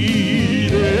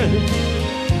defeated.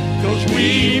 'Cause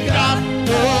we've got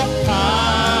the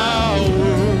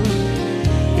power.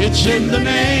 It's in the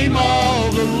name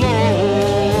of the Lord.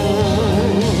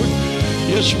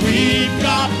 Yes, we've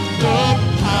got the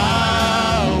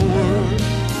power.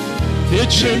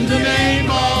 It's in the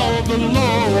name of the Lord.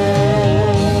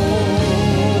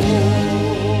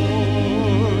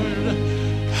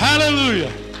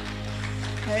 Hallelujah.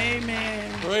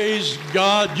 Amen. Praise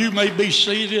God. You may be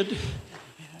seated.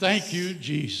 Thank you,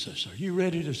 Jesus. Are you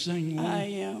ready to sing one? I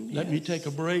am. Let me yes. take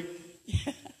a break.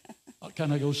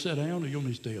 Can I go sit down, or you want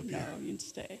me to stay up here? No, you can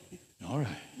stay. All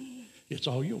right. It's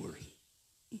all yours.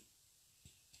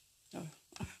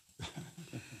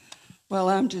 Well,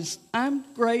 I'm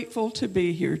grateful to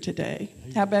be here today.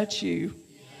 How about you?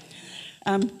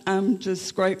 I'm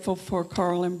just grateful for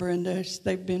Carl and Brenda.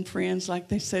 They've been friends, like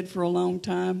they said, for a long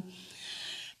time.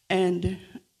 And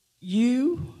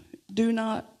you do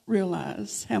not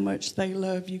realize how much they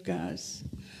love you guys.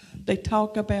 They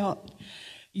talk about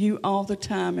you all the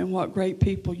time and what great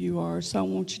people you are. So I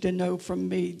want you to know from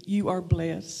me, you are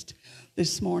blessed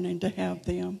this morning to have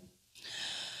them.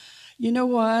 You know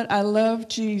what? I love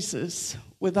Jesus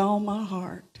with all my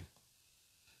heart.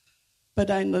 But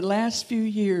in the last few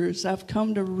years, I've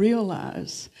come to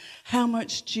realize how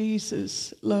much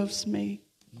Jesus loves me.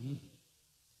 Mm-hmm.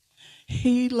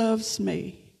 He loves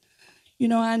me. You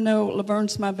know, I know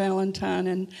Laverne's my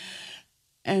Valentine,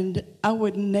 and I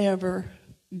would never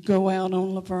go out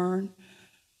on Laverne,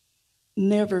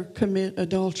 never commit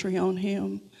adultery on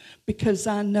him, because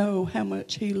I know how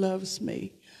much he loves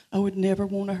me. I would never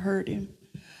want to hurt him.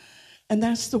 And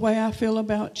that's the way I feel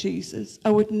about Jesus. I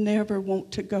would never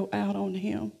want to go out on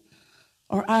him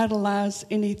or idolize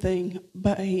anything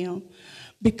but him,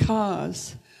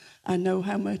 because I know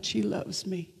how much he loves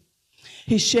me.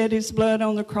 He shed his blood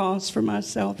on the cross for my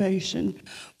salvation,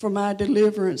 for my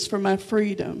deliverance, for my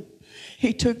freedom.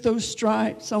 He took those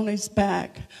stripes on his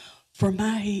back for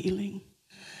my healing.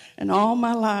 And all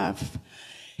my life,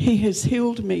 he has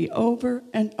healed me over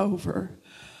and over.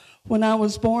 When I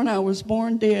was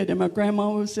born dead, and my grandma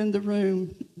was in the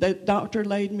room. The doctor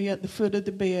laid me at the foot of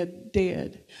the bed,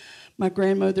 dead. My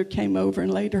grandmother came over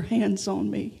and laid her hands on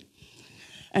me.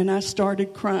 And I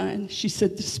started crying. She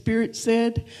said, the Spirit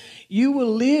said, you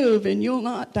will live and you'll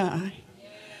not die,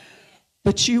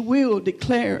 but you will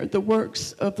declare the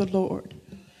works of the Lord.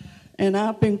 And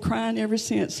I've been crying ever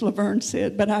since, Laverne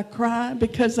said, but I cry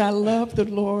because I love the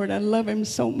Lord. I love him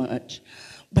so much,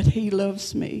 but he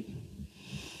loves me.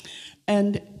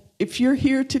 And if you're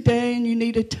here today and you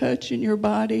need a touch in your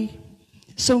body,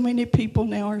 so many people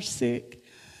now are sick.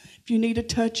 If you need a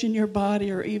touch in your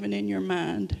body or even in your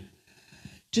mind,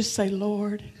 just say,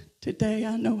 Lord, today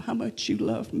I know how much you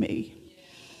love me.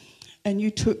 And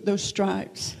you took those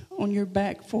stripes on your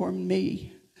back for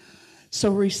me.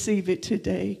 So receive it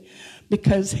today,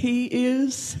 because he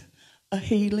is a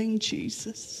healing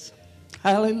Jesus.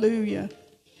 Hallelujah.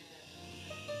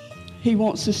 He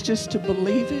wants us just to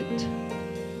believe it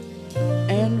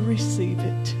and receive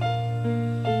it.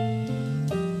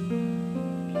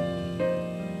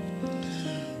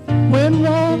 When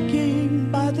walking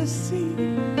by the sea,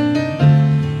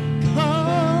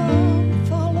 come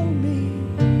follow me.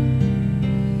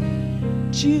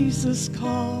 Jesus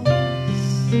calls.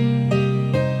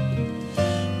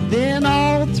 Then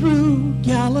all through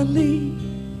Galilee,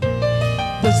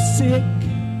 the sick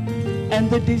and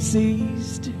the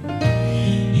diseased.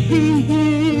 He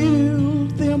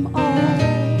healed them all.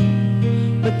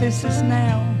 But this is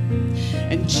now,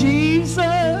 and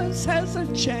Jesus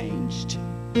hasn't changed.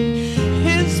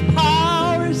 His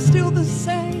power is still the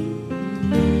same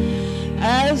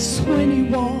as when he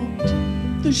walked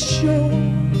the shore.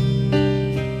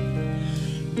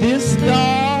 This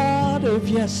God of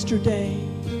yesterday,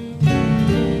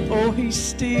 oh, he's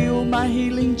still my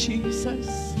healing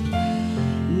Jesus,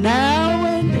 now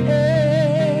and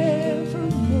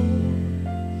evermore.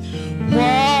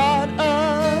 What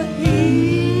a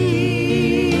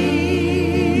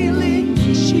healing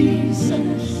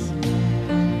Jesus,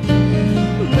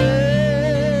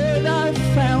 Lord, I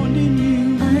found in you.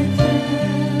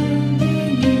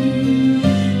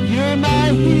 You're my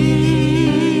healing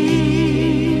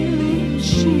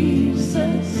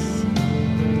Jesus.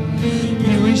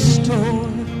 You restore,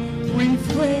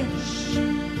 refresh,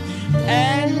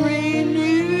 and renew.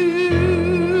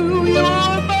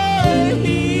 You're my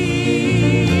healing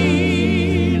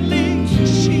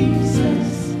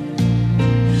Jesus.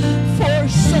 For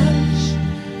such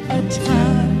a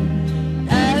time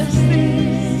as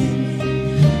this,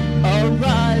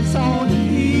 arise on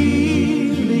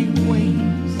healing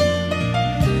wings,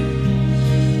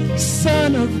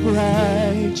 Son of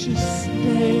righteousness.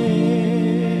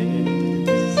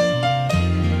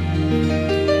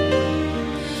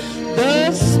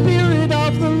 The Spirit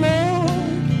of the Lord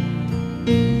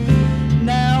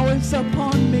now is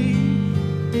upon me.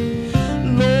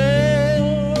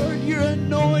 Lord, you're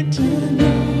anointed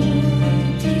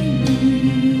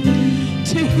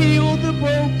to heal the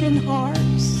broken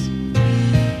hearts,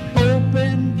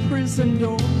 open prison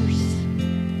doors.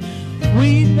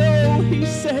 We know he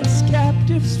sets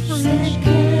captives free.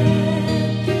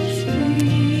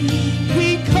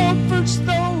 He comforts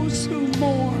those who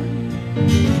mourn,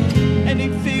 and he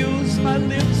fills my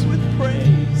lips with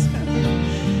praise.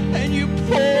 And you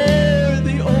pour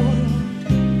the oil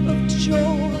of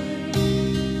joy,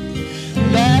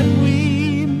 that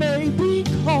we may be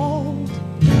called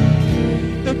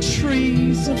the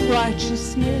trees of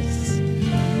righteousness,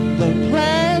 the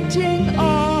planting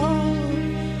of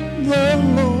the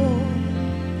Lord.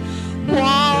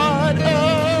 What a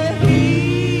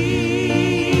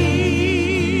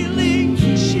healing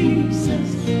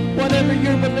Jesus. Whatever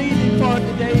you're believing for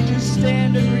today, just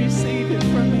stand and receive it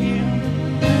from him.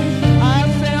 I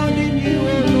found in you,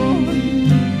 oh Lord,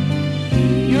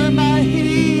 you're my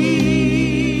healing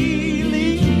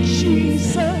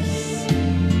Jesus.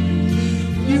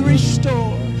 You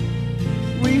restore,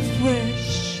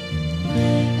 refresh,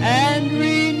 and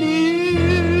renew.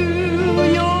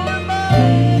 You're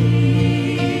my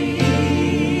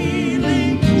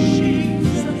healing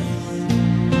Jesus.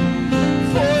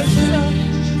 For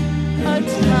such a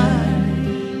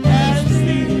time as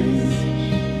this,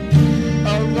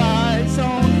 arise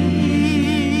on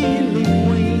healing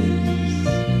wings.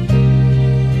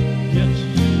 Yes.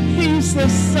 He's the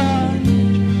Son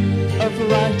of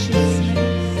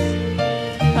righteousness.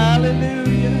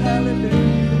 Hallelujah,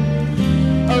 hallelujah.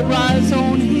 Arise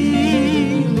on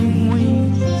healing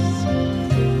wings,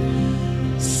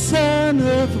 Son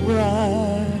of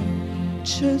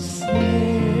righteousness.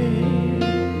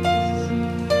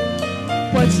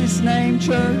 What's his name,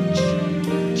 church?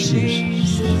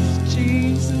 Jesus,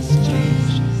 Jesus,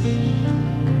 Jesus.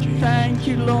 Thank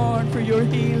you, Lord, for your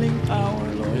healing power,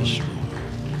 Lord. Yes, Lord.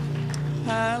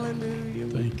 Hallelujah.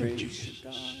 We Thank you, praise Jesus.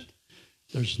 God.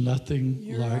 There's nothing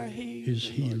You're our like healer, his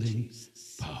Lord healing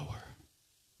Jesus. power.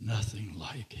 Nothing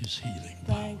like his healing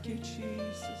power. Thank you,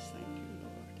 Jesus. Thank you,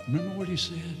 Lord. Remember what he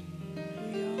said? We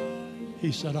honor you.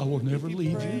 He said, I will never Give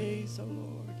leave you. praise, oh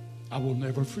Lord. I will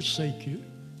never forsake you.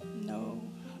 No.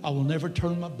 I will never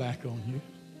turn my back on you.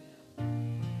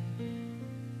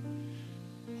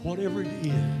 Whatever it is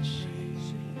Praise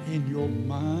you. in your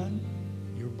mind,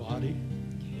 your body,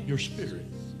 your spirit,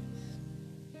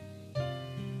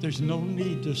 there's no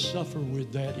need to suffer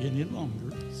with that any longer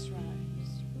That's right.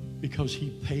 because he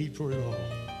paid for it all.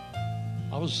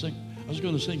 I was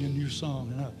going to sing a new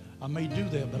song, and I may do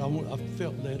that, but I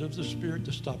felt led of the Spirit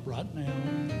to stop right now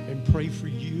and pray for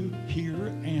you here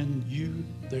and you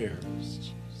there.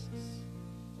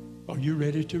 Are you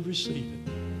ready to receive it?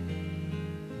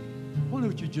 Why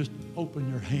don't you just open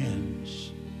your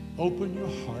hands, open your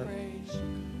heart. Praise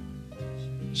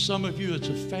you. Some of you, it's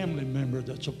a family member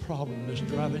that's a problem that's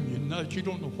driving you nuts. You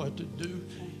don't know what to do.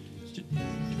 Just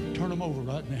turn them over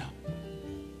right now.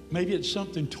 Maybe it's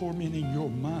something tormenting your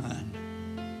mind.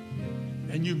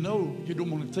 And you know you don't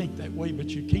want to think that way, but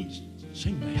you can't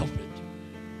seem to help it.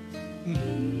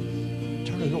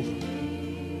 Turn it over.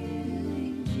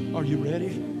 Are you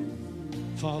ready?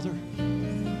 Father,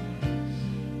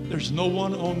 there's no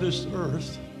one on this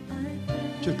earth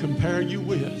to compare you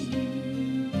with.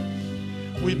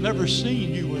 We've never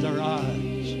seen you with our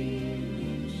eyes,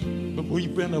 but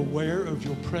we've been aware of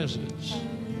your presence.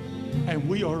 And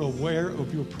we are aware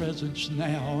of your presence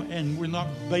now, and we're not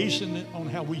basing it on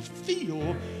how we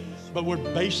feel, but we're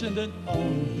basing it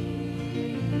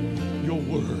on your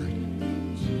word.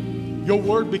 Your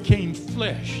word became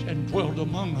flesh and dwelt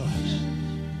among us.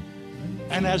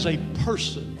 And as a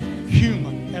person,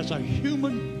 human, as a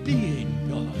human being,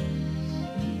 God,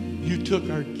 you took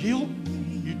our guilt,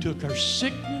 you took our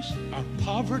sickness, our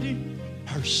poverty,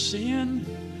 our sin,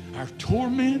 our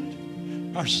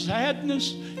torment, our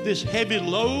sadness, this heavy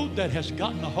load that has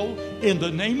gotten a hold. In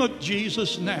the name of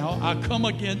Jesus now, I come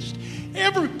against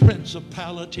every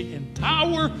principality and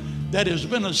power that has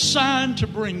been assigned to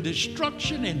bring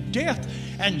destruction and death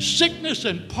and sickness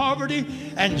and poverty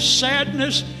and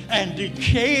sadness and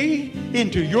decay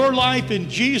into your life in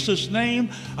Jesus' name.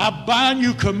 I bind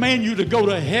you, command you to go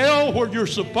to hell where you're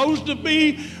supposed to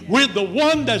be with the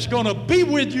one that's going to be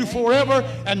with you forever,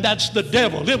 and that's the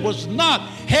devil. It was not,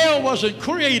 hell wasn't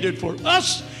created for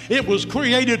us, it was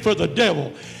created for the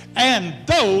devil and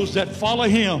those that follow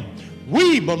him.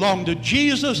 We belong to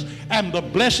Jesus, and the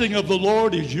blessing of the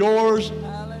Lord is yours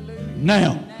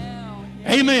now. Amen.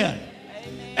 Amen.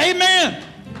 Amen.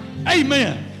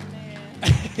 Amen.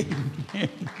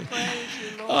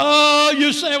 Oh,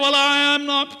 you say, well, I'm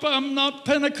not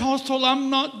Pentecostal, I'm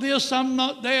not this, I'm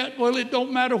not that. Well, it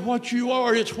don't matter what you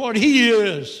are, it's what he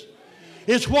is.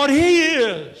 It's what he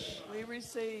is. We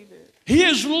receive it. He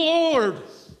is Lord.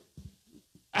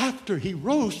 After he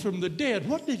rose from the dead,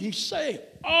 what did he say?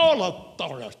 All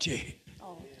authority.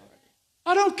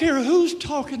 I don't care who's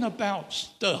talking about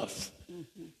stuff.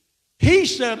 He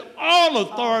said, all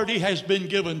authority has been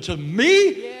given to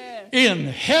me in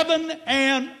heaven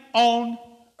and on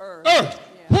earth. Yeah.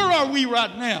 Where are we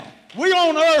right now? We're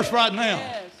on earth right now.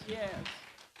 Yes.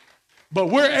 But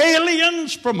we're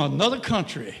aliens from another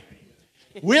country.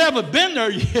 We haven't been there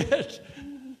yet.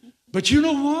 But you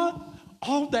know what?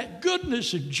 All that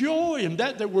goodness and joy and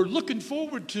that we're looking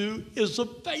forward to is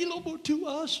available to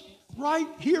us right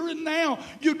here and now.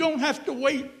 You don't have to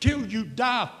wait till you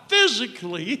die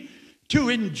physically to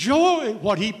enjoy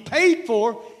what he paid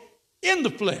for in the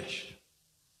flesh.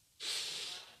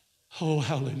 Oh,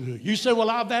 hallelujah. You say, well,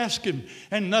 I've asked him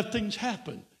and nothing's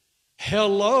happened.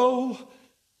 Hello?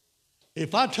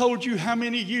 If I told you how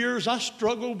many years I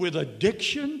struggled with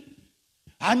addiction,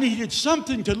 I needed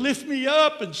something to lift me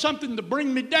up and something to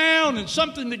bring me down and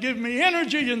something to give me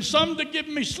energy and something to give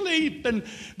me sleep. And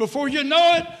before you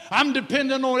know it, I'm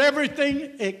dependent on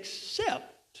everything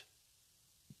except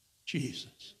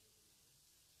Jesus.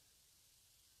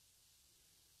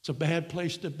 It's a bad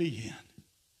place to be in.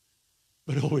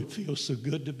 But oh, it feels so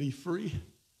good to be free.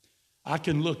 I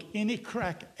can look any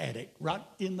crack addict right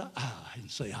in the eye and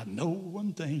say, I know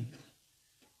one thing.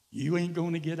 You ain't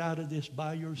going to get out of this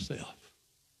by yourself.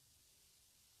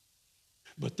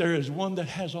 But there is one that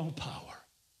has all power.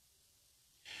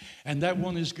 And that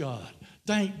one is God.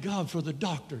 Thank God for the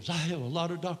doctors. I have a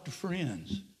lot of doctor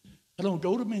friends. I don't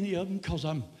go to many of them because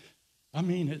at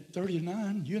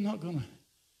 39, you're not going to.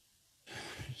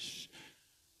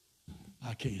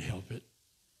 I can't help it.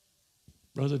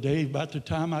 Brother Dave, about the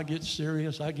time I get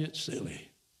serious, I get silly.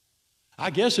 I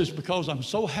guess it's because I'm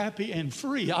so happy and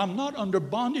free. I'm not under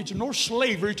bondage nor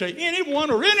slavery to anyone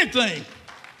or anything,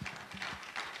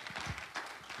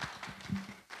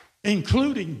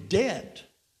 including debt.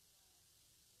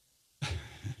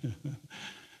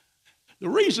 The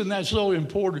reason that's so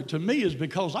important to me is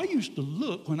because I used to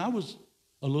look when I was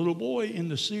a little boy in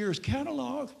the Sears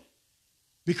catalog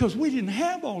because we didn't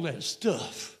have all that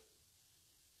stuff.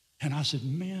 And I said,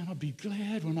 man, I'll be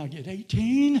glad when I get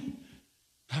 18,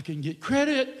 I can get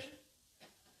credit.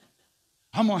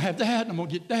 I'm going to have that, and I'm going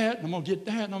to get that, and I'm going to get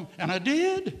that. And I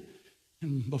did.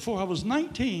 And before I was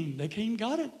 19, they came and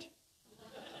got it.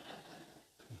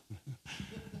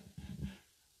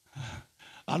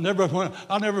 I'll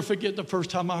never forget the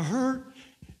first time I heard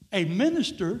a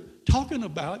minister talking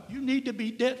about you need to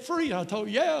be debt-free. I thought,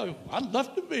 yeah, I'd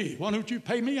love to be. Why don't you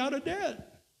pay me out of debt?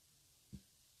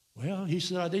 Well, he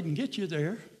said, I didn't get you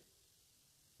there.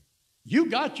 You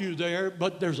got you there,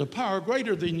 but there's a power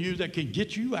greater than you that can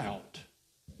get you out.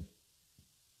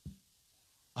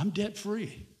 I'm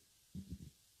debt-free.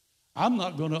 I'm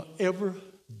not going to ever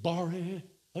borrow it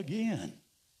again.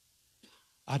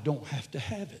 I don't have to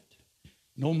have it.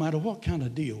 No matter what kind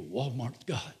of deal Walmart's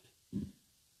got.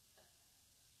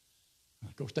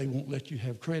 Of course, they won't let you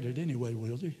have credit anyway,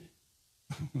 will they?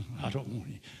 I don't want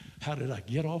any. How did I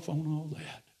get off on all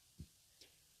that?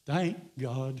 thank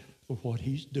God for what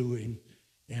he's doing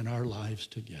in our lives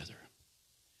together.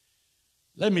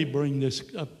 Let me bring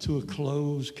this up to a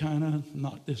close, kind of,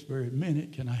 not this very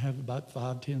minute. Can I have about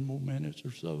 5-10 more minutes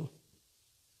or so?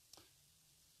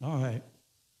 All right.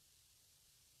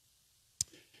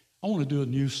 I want to do a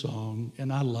new song,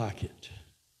 and I like it.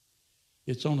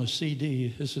 It's on a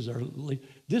CD. This is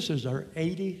our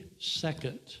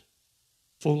 82nd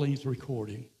full-length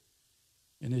recording,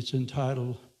 and it's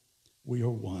entitled, We Are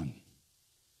One.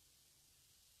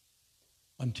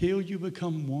 Until you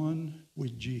become one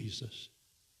with Jesus,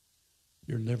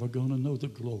 you're never going to know the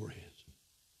glories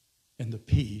and the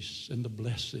peace and the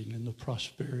blessing and the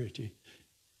prosperity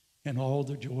and all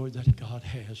the joy that God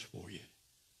has for you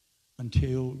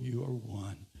until you are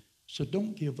one. So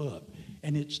don't give up.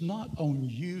 And it's not on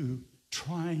you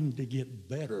trying to get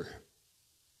better.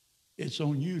 It's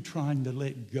on you trying to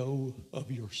let go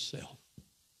of yourself,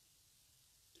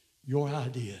 your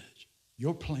ideas,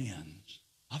 your plans.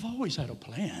 I've always had a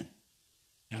plan,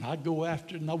 and I'd go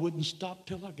after it, and I wouldn't stop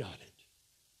till I got it.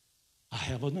 I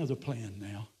have another plan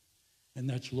now, and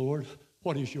that's, Lord,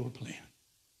 what is your plan?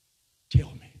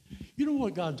 Tell me. You know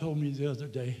what God told me the other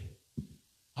day?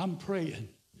 I'm praying.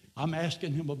 I'm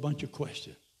asking him a bunch of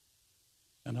questions,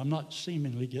 and I'm not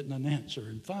seemingly getting an answer.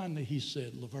 And finally he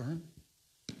said, Laverne,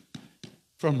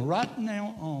 from right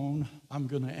now on, I'm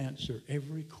going to answer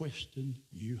every question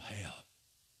you have.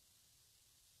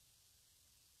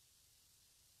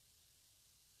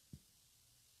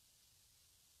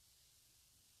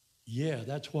 Yeah,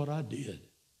 that's what I did.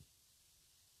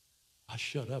 I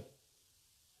shut up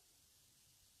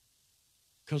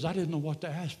because I didn't know what to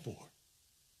ask for.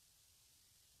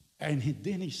 And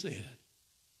then he said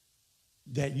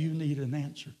that you need an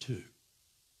answer too.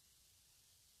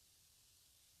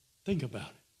 Think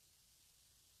about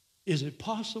it. Is it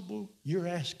possible you're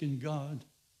asking God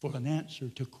for an answer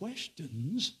to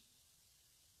questions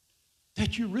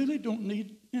that you really don't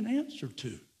need an answer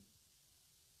to?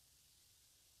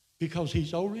 Because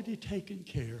he's already taken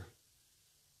care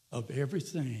of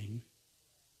everything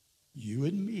you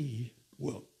and me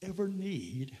will ever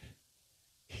need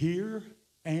here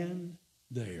and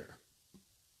there.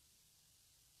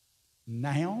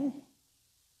 Now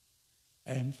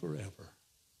and forever.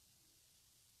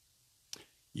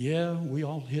 Yeah, we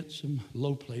all hit some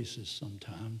low places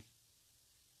sometimes.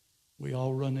 We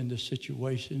all run into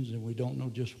situations and we don't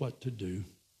know just what to do.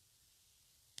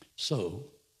 So,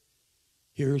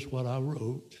 here's what I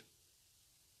wrote,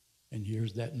 and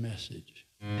here's that message.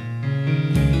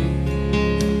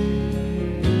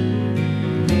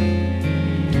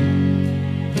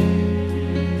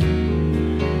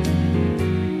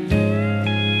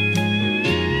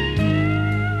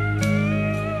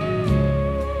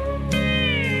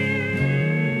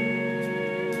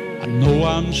 I know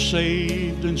I'm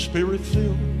saved and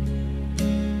spirit-filled,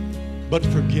 but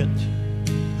forget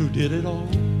who did it all.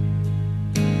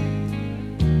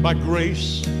 By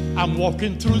grace, I'm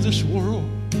walking through this world,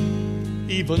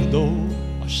 even though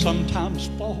I sometimes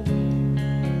fall.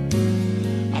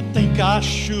 I think I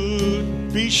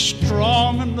should be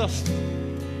strong enough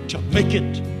to make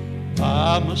it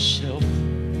by myself.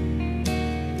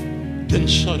 Then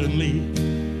suddenly,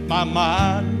 my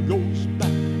mind goes back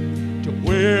to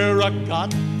where I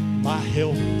got my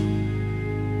help.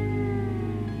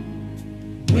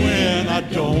 When I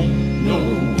don't know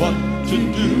what to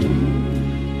do,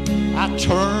 I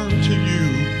turn to you.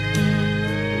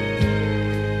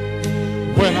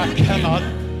 When I cannot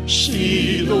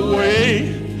see the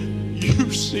way,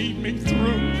 you see me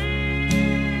through.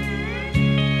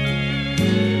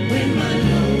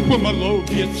 When my load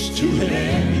gets too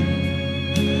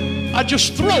heavy, I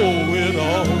just throw it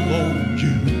all on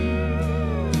you.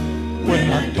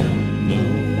 When I don't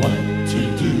know what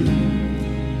to do,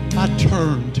 I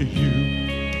turn to you.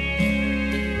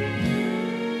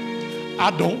 I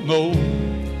don't know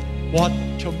what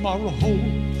tomorrow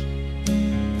holds,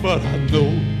 but I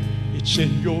know it's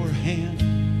in your hand.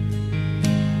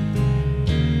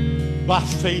 By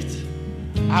faith,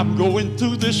 I'm going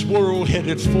through this world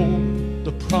headed for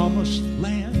the promised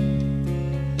land.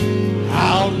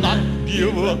 I'll not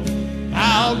give up,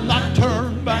 I'll not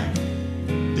turn back.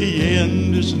 The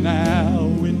end is now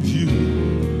in view.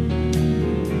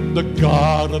 The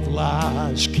God of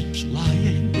lies keeps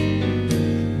lying,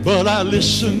 but I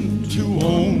listen to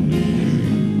only you.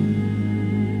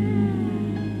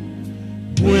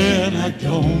 When I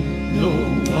don't know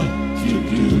what to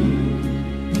do,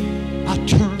 I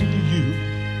turn to you.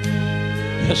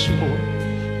 Yes, Lord.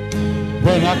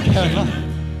 When I cannot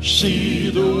see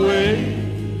the way,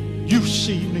 you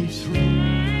see me through.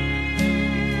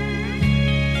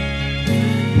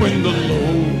 When the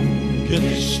load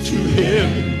gets too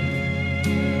heavy,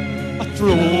 I throw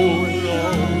it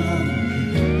all on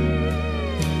you.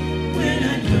 When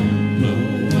I don't know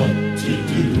what to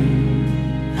do,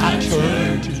 I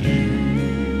turn to you.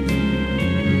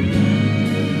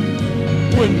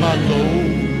 When my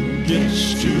load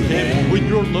gets too heavy, when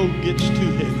your load gets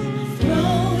too heavy,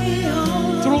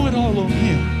 throw it all on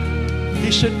him.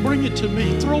 He said, bring it to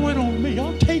me. Throw it on me.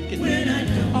 I'll take it.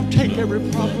 I'll take every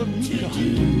problem you got.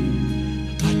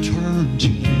 I turn to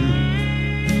you.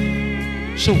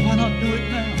 So why not do it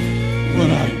now? When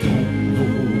I don't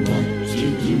know what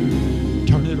to do,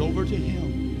 turn it over to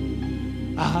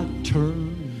him. I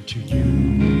turn to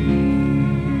you.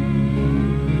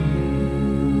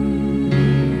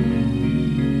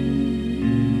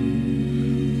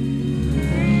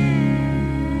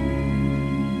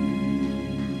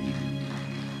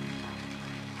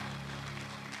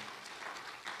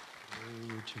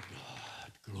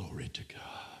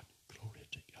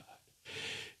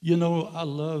 You know, I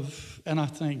love and I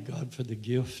thank God for the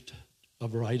gift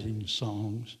of writing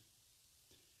songs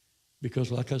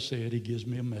because, like I said, he gives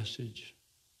me a message.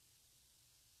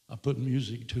 I put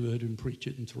music to it and preach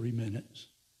it in 3 minutes.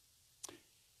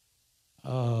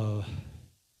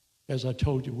 As I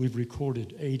told you, we've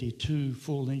recorded 82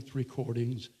 full-length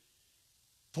recordings,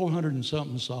 400 and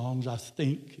something songs, I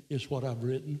think, is what I've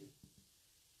written.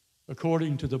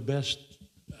 According to the best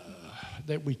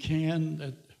that we can,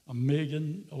 that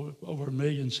over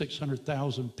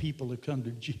 1,600,000 people have come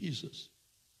to Jesus.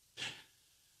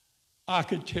 I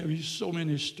could tell you so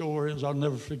many stories. I'll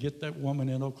never forget that woman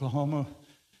in Oklahoma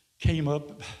came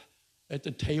up at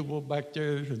the table back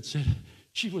there and said,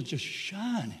 she was just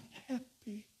shining,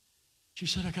 happy. She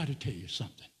said, I got to tell you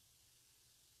something.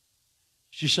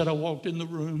 She said, I walked in the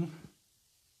room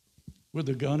with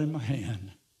a gun in my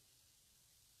hand.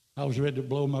 I was ready to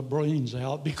blow my brains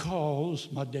out because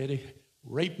my daddy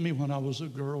raped me when I was a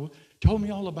girl, told me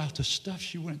all about the stuff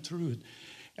she went through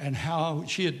and how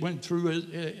she had went through it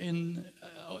in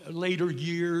later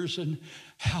years and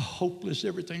how hopeless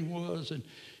everything was. And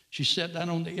she sat down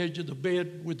on the edge of the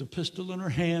bed with the pistol in her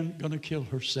hand, going to kill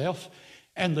herself.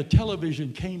 And the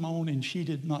television came on and she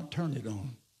did not turn it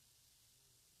on.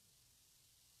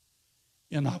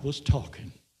 And I was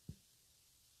talking.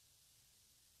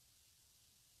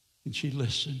 And she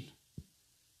listened.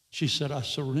 She said, I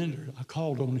surrendered. I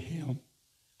called on him.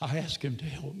 I asked him to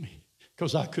help me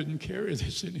because I couldn't carry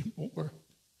this anymore.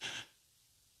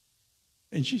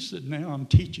 And she said, now I'm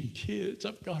teaching kids.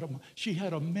 I've got them. She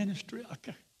had a ministry.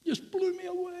 Just blew me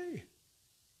away.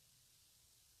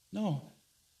 No,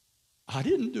 I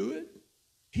didn't do it.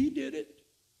 He did it.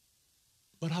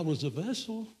 But I was a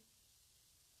vessel.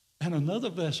 And another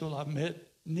vessel I met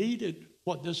needed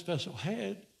what this vessel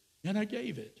had, and I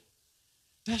gave it.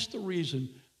 That's the reason.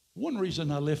 One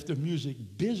reason I left the music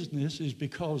business is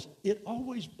because it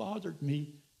always bothered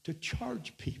me to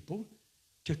charge people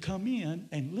to come in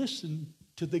and listen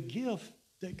to the gift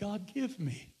that God gave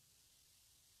me.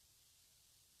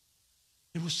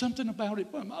 There was something about it.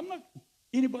 I'm not,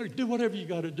 anybody do whatever you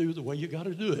got to do the way you got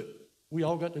to do it. We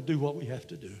all got to do what we have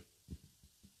to do.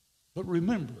 But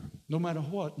remember, no matter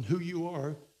what and who you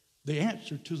are, the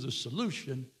answer to the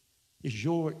solution is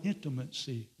your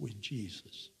intimacy with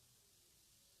Jesus.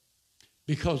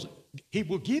 Because he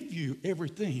will give you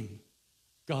everything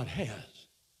God has.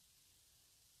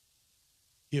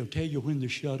 He'll tell you when to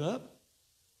shut up,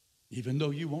 even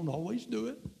though you won't always do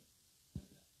it.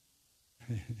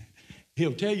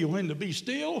 He'll tell you when to be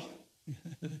still.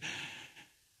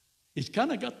 He's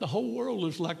kind of got the whole world,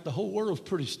 it's like the whole world's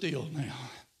pretty still now,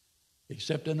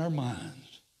 except in our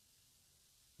minds.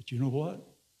 But you know what?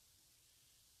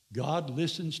 God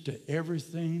listens to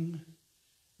everything.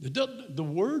 The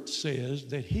word says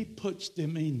that he puts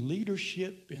them in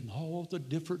leadership in all the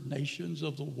different nations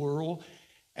of the world,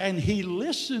 and he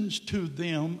listens to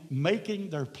them making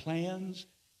their plans,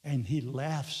 and he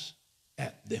laughs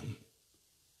at them.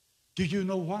 Do you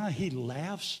know why he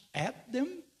laughs at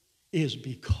them? Is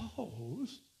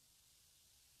because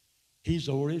he's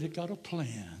already got a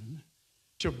plan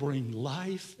to bring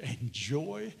life and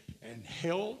joy and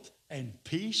health and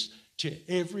peace to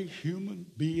every human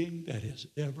being that has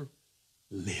ever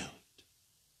lived.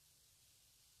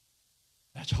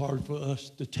 That's hard for us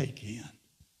to take in,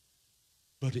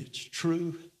 but it's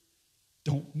true.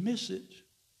 Don't miss it.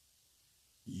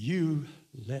 You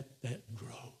let that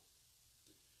grow.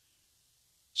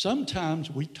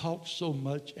 Sometimes we talk so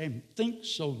much and think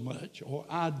so much, or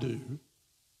I do,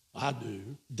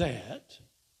 that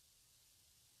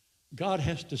God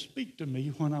has to speak to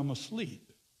me when I'm asleep.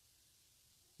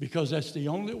 Because that's the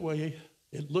only way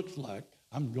it looks like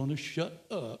I'm going to shut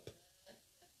up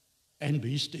and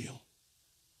be still.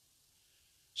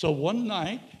 So one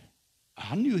night,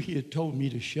 I knew he had told me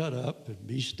to shut up and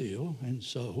be still, and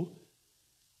so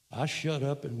I shut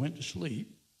up and went to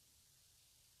sleep.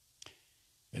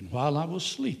 And while I was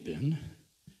sleeping,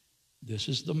 this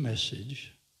is the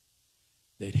message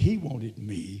that he wanted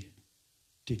me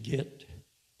to get.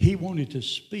 He wanted to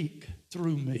speak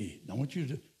through me. I want you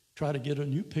to try to get a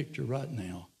new picture right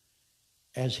now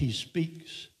as he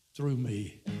speaks through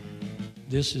me.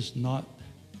 This is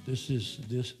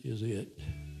it.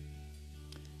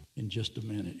 In just a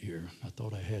minute here. I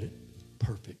thought I had it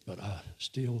perfect, but I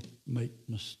still make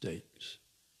mistakes.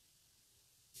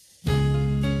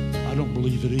 I don't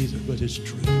believe it either, but it's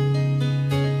true.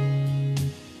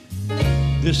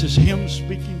 This is him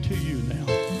speaking to you now.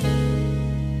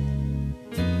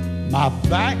 My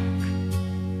back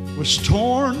was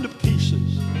torn to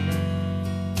pieces.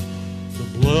 The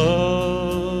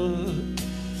blood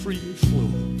freely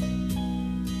flowed.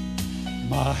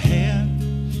 My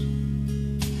hands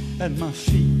and my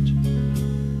feet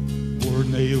were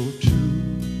nailed to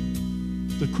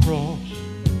the cross.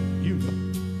 You know,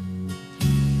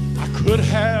 I could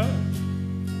have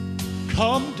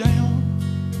come down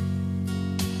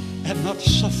and not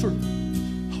suffered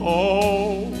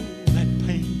all that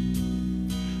pain,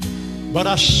 but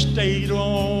I stayed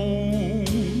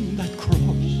on that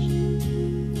cross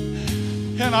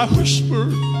and I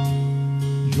whispered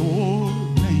your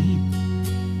name.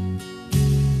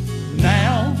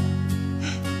 Now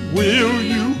will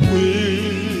you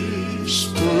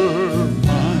whisper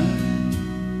mine?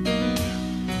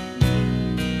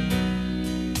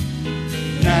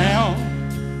 Now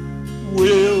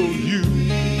will you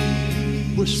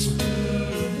whisper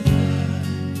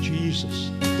mine?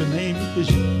 Jesus, the name is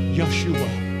Yeshua.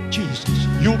 Jesus,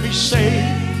 you'll be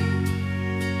saved.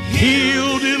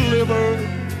 He'll deliver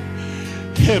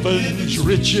heaven's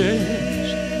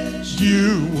riches.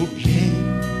 You will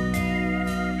gain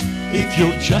if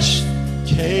you'll just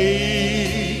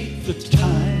take the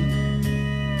time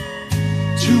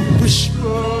to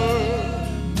whisper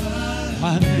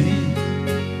my name.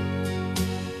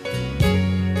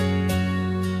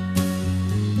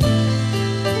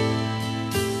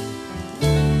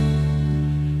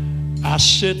 I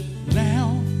sit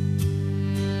now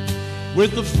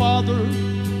with the Father,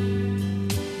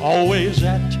 always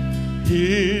at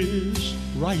his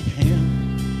right hand.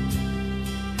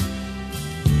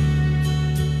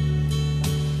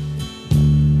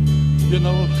 You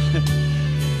know,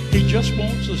 he just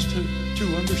wants us to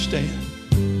understand.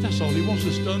 That's all he wants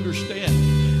us to understand.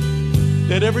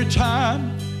 That every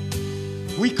time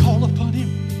we call upon him,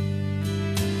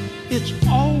 it's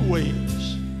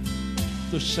always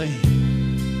the same.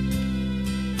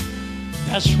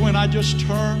 That's when I just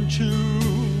turn to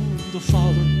the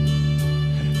Father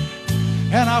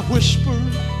and I whisper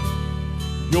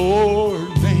your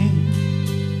name.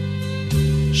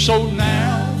 So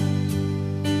now,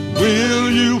 will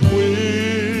you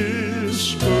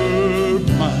whisper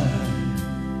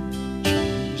mine?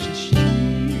 Jesus,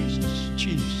 Jesus,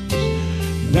 Jesus.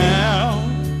 Now,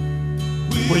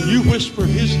 when you whisper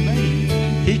his name,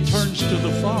 he turns to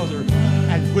the Father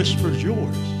and whispers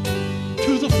yours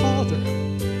to the Father.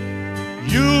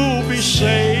 You'll be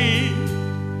saved.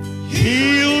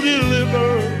 He'll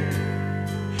deliver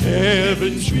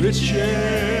heaven's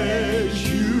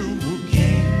riches. You will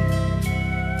gain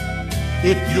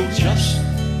if you'll just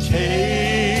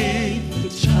take the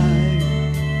time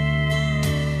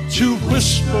to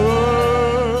whisper.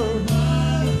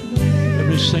 Let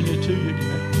me sing it to you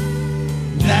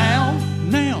now.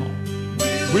 Now,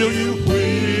 will you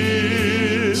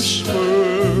whisper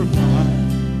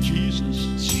mine? Jesus,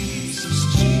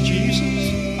 Jesus,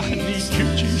 Jesus, I need you,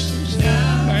 Jesus.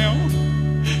 Now,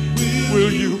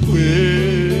 will you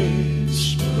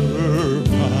whisper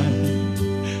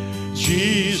mine?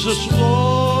 Jesus,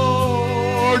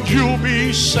 Lord, you'll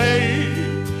be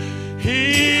saved.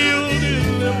 He'll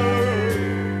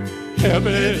deliver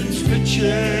heaven's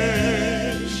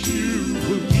riches. You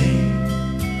will gain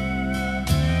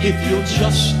if you'll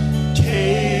just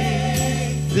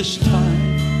take this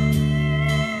time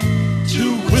to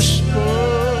whisper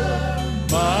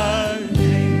my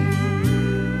name.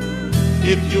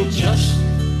 If you'll just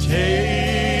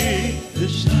take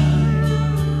this time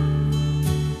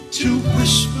to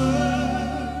whisper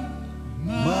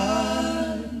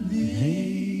my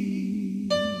name.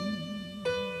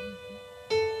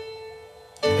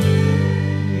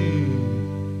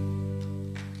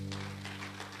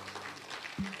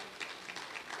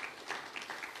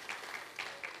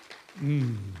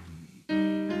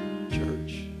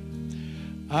 Church,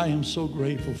 I am so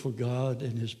grateful for God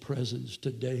and his presence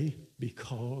today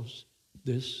because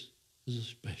This is a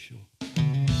special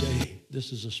day.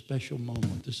 This is a special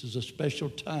moment. This is a special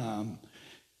time.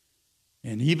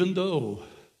 And even though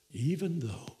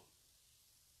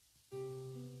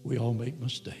we all make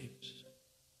mistakes,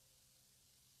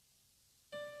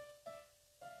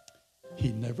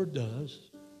 He never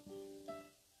does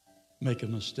make a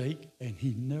mistake, and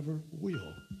He never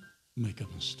will make a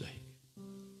mistake.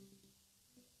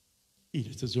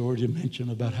 Edith has already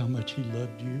mentioned about how much He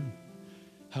loved you,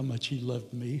 how much He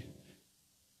loved me.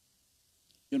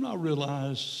 You know, I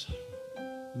realize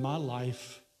my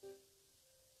life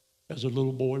as a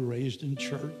little boy raised in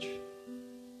church,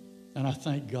 and I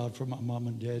thank God for my mom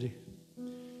and daddy.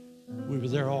 We were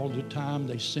there all the time.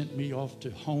 They sent me off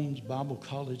to Holmes Bible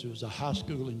College. It was a high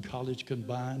school and college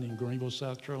combined in Greenville,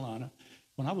 South Carolina.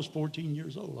 When I was 14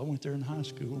 years old, I went there in high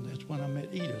school, and that's when I met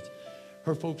Edith.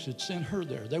 Her folks had sent her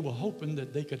there. They were hoping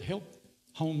that they could help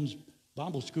Holmes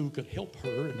Bible School could help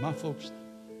her, and my folks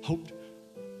hoped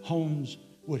Holmes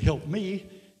would help me.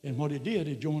 And what it did,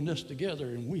 it joined us together,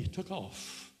 and we took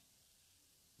off.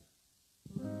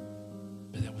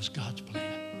 But that was God's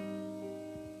plan.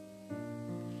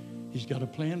 He's got a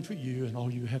plan for you, and all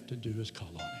you have to do is call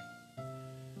on Him.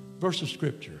 Verse of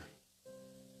Scripture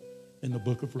in the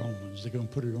book of Romans. They're going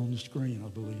to put it on the screen, I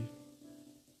believe.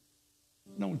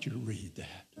 And I want you to read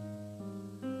that.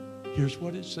 Here's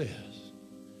what it says.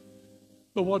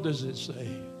 But what does it say?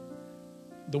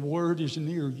 The word is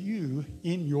near you,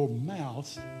 in your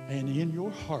mouth and in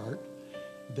your heart.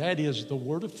 That is the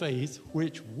word of faith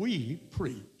which we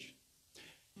preach.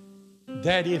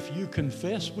 That if you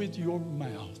confess with your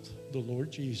mouth the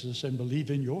Lord Jesus and believe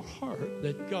in your heart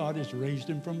that God has raised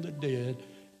Him from the dead,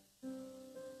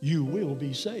 you will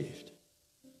be saved.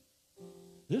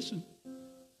 Listen.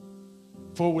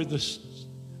 For with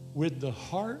the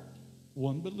heart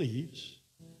one believes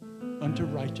unto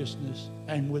righteousness,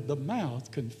 and with the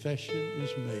mouth confession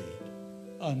is made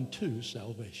unto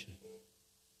salvation.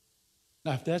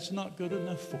 Now, if that's not good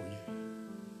enough for you,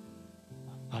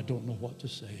 I don't know what to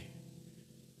say.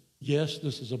 Yes,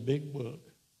 this is a big book.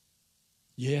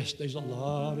 Yes, there's a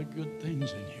lot of good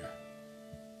things in here.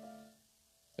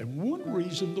 And one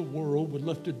reason the world would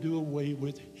love to do away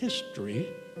with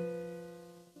history,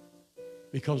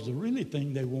 because the really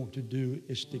thing they want to do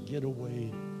is to get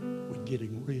away with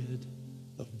getting rid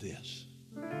of this.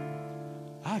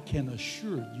 I can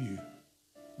assure you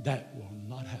that will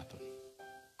not happen.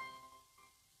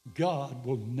 God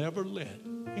will never let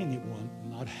anyone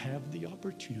not have the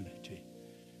opportunity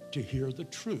to hear the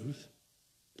truth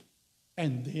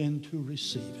and then to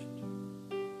receive it.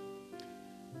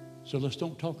 So let's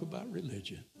don't talk about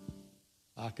religion.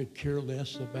 I could care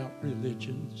less about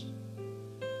religions.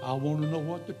 I want to know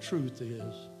what the truth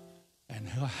is, and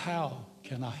how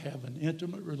can I have an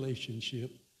intimate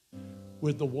relationship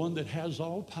with the one that has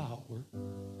all power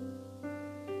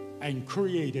and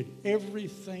created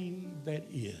everything that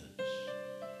is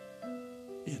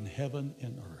in heaven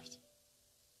and earth.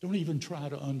 Don't even try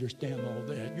to understand all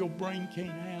that. Your brain can't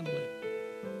handle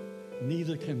it.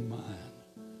 Neither can mine.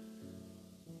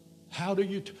 How do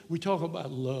you, we talk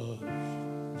about love,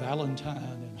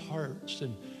 Valentine and hearts,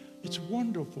 and it's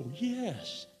wonderful,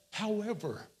 yes.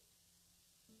 However,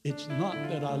 it's not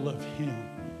that I love Him,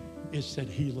 it's that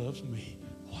He loves me.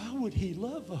 Why would He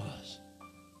love us?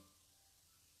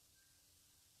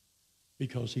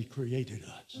 Because He created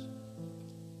us.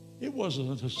 It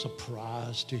wasn't a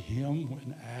surprise to Him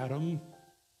when Adam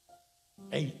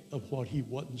ate of what he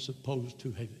wasn't supposed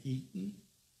to have eaten,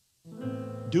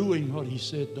 doing what He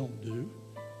said don't do.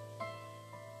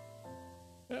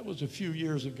 That was a few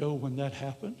years ago when that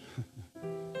happened.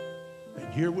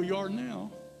 And here we are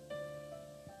now.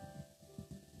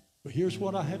 But here's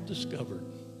what I have discovered.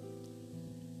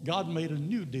 God made a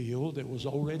new deal that was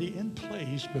already in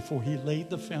place before He laid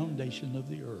the foundation of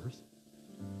the earth.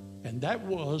 And that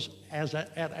was, at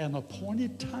an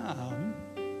appointed time,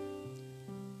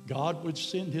 God would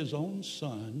send His own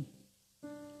Son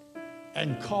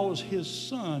and cause His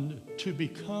Son to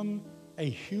become a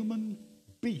human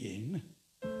being,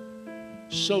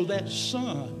 so that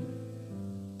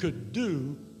Son could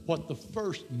do what the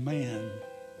first man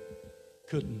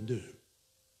couldn't do.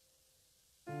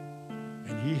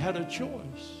 And He had a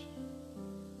choice.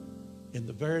 In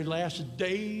the very last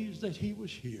days that He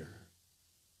was here,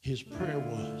 His prayer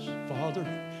was, Father,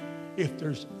 if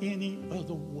there's any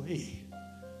other way,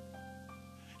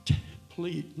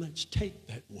 please, let's take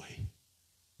that way.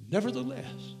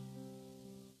 Nevertheless,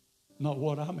 not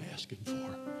what I'm asking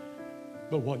for,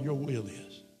 but what your will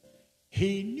is.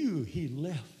 He knew He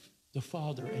left the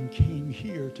Father and came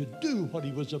here to do what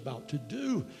He was about to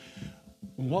do.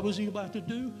 And what was He about to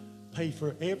do? pay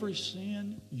for every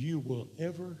sin you will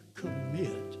ever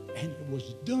commit. And it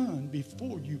was done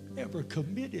before you ever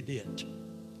committed it.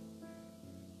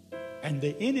 And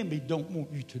the enemy don't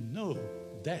want you to know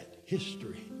that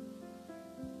history.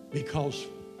 Because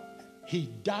he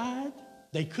died,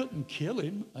 they couldn't kill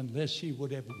him unless he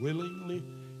would have willingly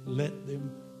let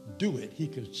them do it. He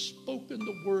could have spoken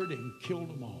the word and killed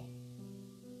them all.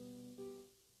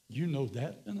 You know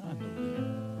that, and I know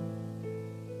that.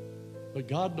 But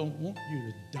God don't want you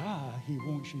to die. He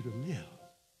wants you to live.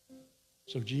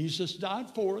 So Jesus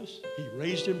died for us. He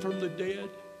raised him from the dead.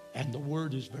 And the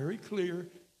word is very clear.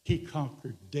 He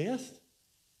conquered death,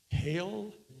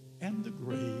 hell, and the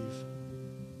grave.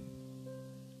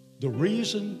 The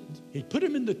reason, he put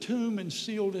him in the tomb and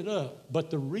sealed it up. But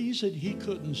the reason he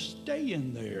couldn't stay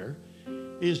in there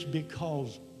is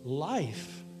because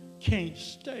life can't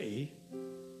stay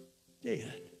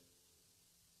dead.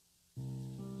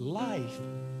 Life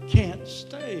can't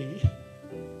stay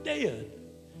dead.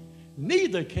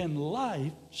 Neither can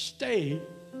life stay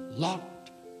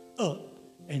locked up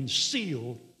and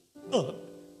sealed up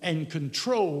and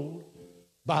controlled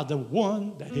by the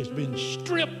one that has been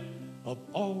stripped of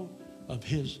all of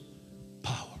his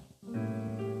power.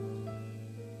 And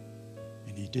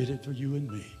he did it for you and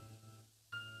me.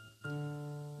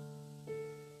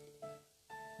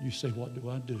 You say, what do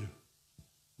I do?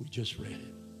 We just read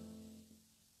it.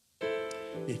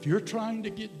 If you're trying to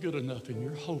get good enough and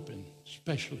you're hoping,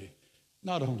 especially,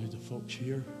 not only the folks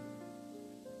here,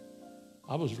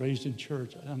 I was raised in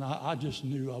church and I just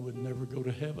knew I would never go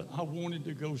to heaven. I wanted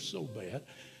to go so bad.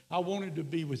 I wanted to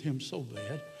be with him so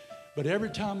bad. But every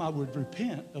time I would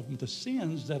repent of the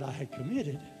sins that I had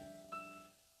committed,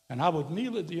 and I would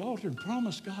kneel at the altar and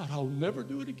promise God, I'll never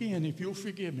do it again if you'll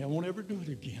forgive me. I won't ever do it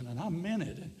again. And I meant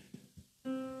it.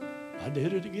 And I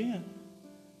did it again.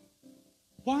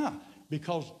 Why?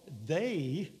 Because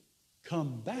they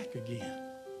come back again.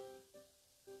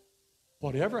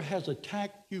 Whatever has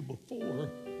attacked you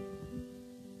before,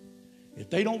 if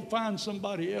they don't find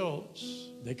somebody else,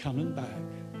 they're coming back.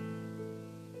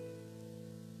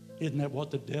 Isn't that what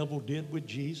the devil did with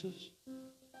Jesus?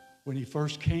 When he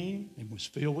first came and was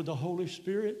filled with the Holy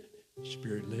Spirit, the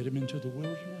Spirit led him into the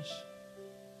wilderness.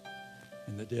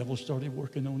 And the devil started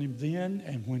working on him then,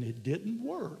 and when it didn't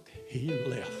work, he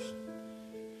left.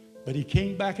 But he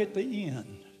came back at the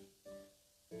end,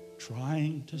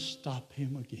 trying to stop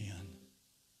him again.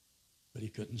 But he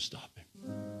couldn't stop him.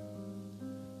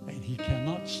 And he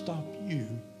cannot stop you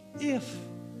if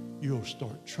you'll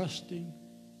start trusting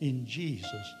in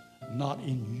Jesus, not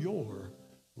in your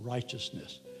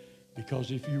righteousness. Because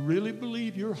if you really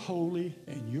believe you're holy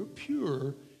and you're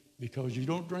pure, because you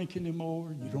don't drink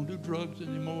anymore, you don't do drugs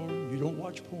anymore, you don't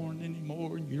watch porn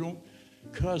anymore, you don't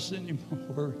cuss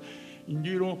anymore, and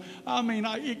you don't,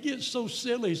 it gets so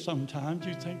silly sometimes.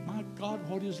 You think, my God,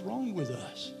 what is wrong with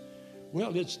us?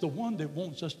 Well, it's the one that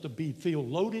wants us to feel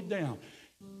loaded down.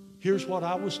 Here's what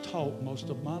I was taught most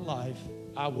of my life.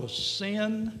 I was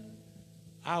sin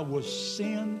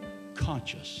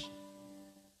conscious.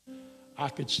 I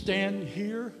could stand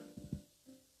here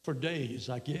for days,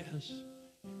 I guess,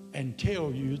 and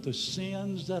tell you the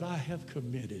sins that I have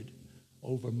committed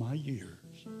over my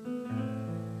years.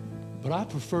 But I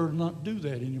prefer to not do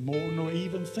that anymore, nor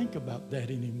even think about that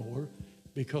anymore,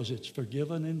 because it's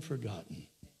forgiven and forgotten.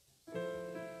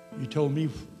 You told me,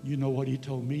 you know what he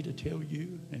told me to tell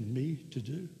you and me to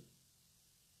do?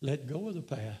 Let go of the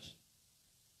past.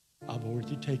 I've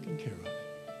already taken care of it.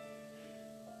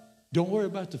 Don't worry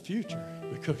about the future,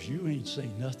 because you ain't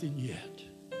seen nothing yet.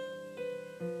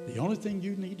 The only thing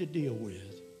you need to deal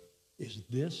with is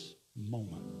this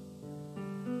moment.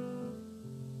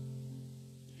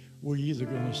 We're either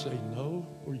going to say no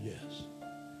or yes.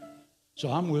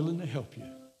 So I'm willing to help you.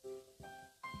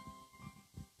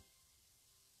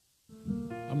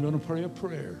 I'm going to pray a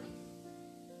prayer.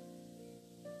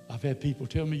 I've had people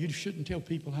tell me, you shouldn't tell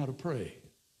people how to pray.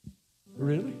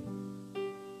 Really?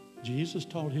 Jesus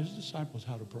taught his disciples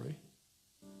how to pray.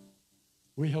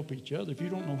 We help each other. If you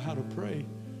don't know how to pray,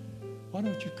 why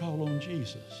don't you call on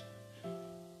Jesus?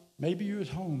 Maybe you're at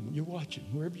home, you're watching,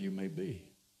 wherever you may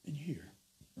be, and here.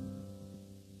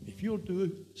 If you'll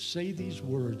say these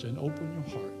words and open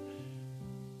your heart,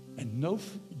 and know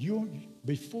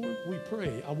before we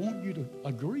pray, I want you to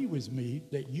agree with me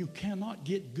that you cannot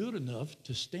get good enough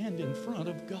to stand in front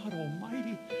of God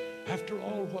Almighty after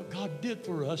all what God did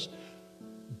for us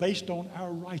based on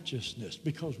our righteousness,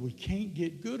 because we can't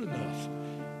get good enough.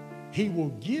 He will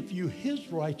give you his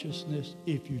righteousness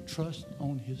if you trust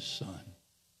on his Son,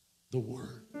 the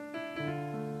Word.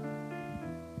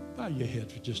 Bow your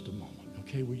head for just a moment,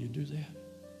 okay? Will you do that?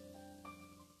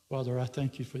 Father, I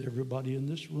thank you for everybody in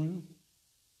this room.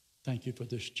 Thank you for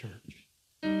this church.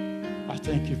 I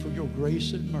thank you for your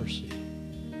grace and mercy.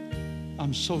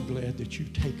 I'm so glad that you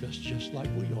take us just like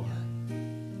we are,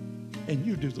 and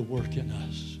you do the work in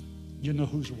us. You know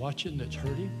who's watching that's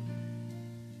hurting?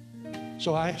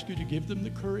 So I ask you to give them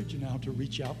the courage now to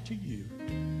reach out to you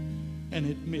and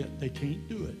admit they can't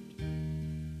do it,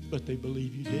 but they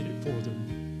believe you did it for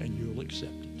them and you'll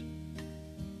accept it.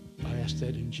 I ask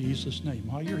that in Jesus' name.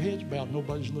 While your head's bowed,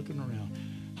 nobody's looking around.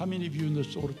 How many of you in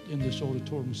this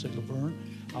auditorium say, Laverne,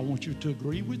 I want you to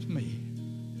agree with me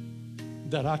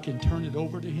that I can turn it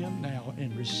over to him now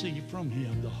and receive from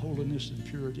him the holiness and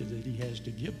purity that he has to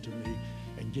give to me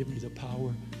and give me the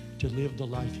power to live the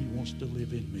life he wants to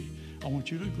live in me. I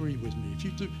want you to agree with me. If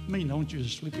you do, I want you to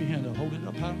slip your hand up, hold it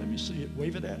up high, let me see it,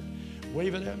 wave it at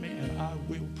me, and I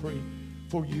will pray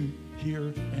for you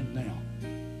here and now.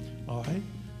 All right?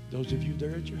 Those of you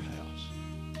there at your house,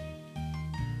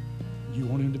 you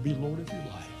want him to be Lord of your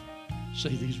life. Say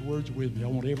these words with me. I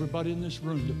want everybody in this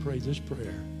room to pray this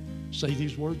prayer. Say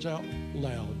these words out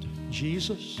loud.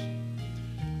 Jesus,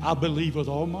 I believe with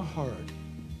all my heart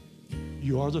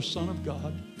you are the Son of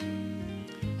God.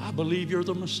 I believe you're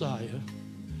the Messiah.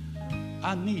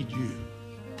 I need you.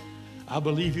 I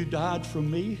believe you died for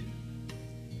me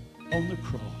on the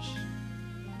cross.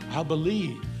 I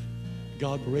believe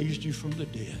God raised you from the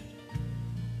dead.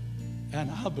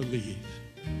 And I believe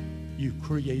you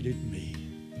created me.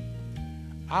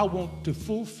 I want to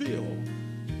fulfill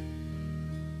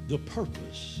the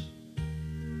purpose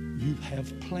you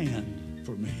have planned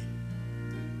for me.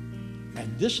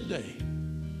 And this day,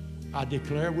 I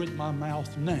declare with my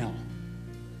mouth now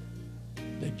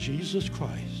that Jesus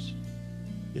Christ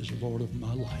is Lord of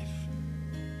my life.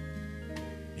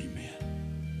 Amen.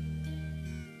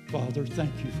 Father,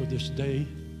 thank you for this day.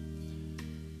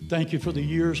 Thank you for the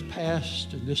years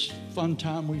past and this fun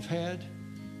time we've had.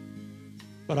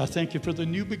 But I thank you for the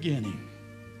new beginning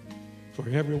for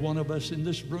every one of us in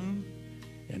this room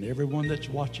and everyone that's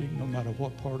watching, no matter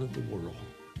what part of the world.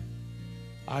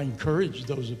 I encourage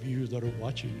those of you that are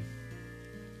watching,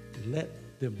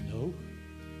 let them know.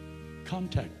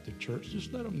 Contact the church.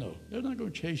 Just let them know. They're not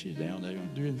going to chase you down. They're going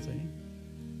to do anything.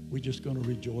 We're just going to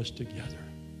rejoice together.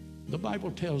 The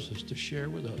Bible tells us to share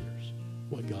with others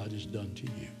what God has done to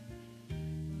you.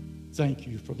 Thank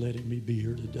you for letting me be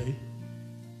here today.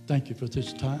 Thank you for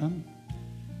this time.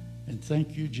 And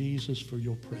thank you, Jesus, for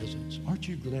your presence. Aren't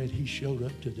you glad he showed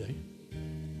up today?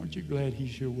 Aren't you glad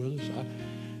he's here with us?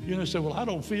 You say, well, I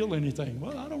don't feel anything.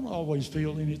 Well, I don't always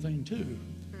feel anything, too.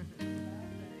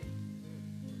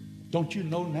 Don't you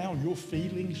know now your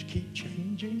feelings keep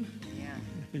changing?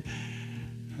 Yeah.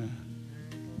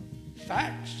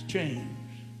 Facts change.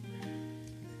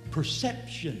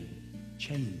 Perception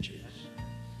changes.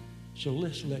 So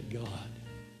let's let God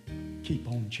keep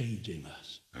on changing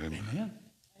us. Amen. Amen.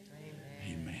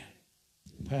 Amen.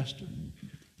 Pastor,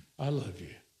 I love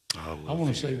you. I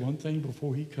want to say one thing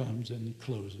before he comes and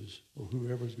closes, or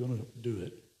whoever's going to do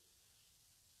it.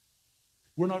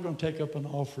 We're not going to take up an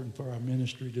offering for our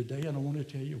ministry today, and I want to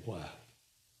tell you why.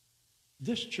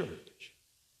 This church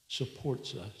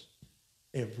supports us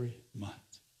every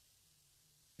month.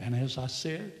 And as I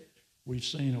said, we've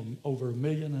seen over 1.5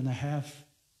 million,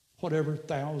 whatever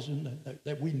thousand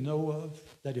that we know of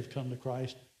that have come to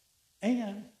Christ,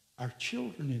 and our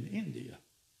children in India.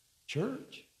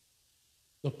 Church,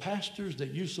 the pastors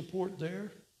that you support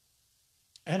there,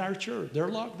 and our church, they're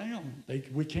locked down.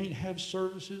 We can't have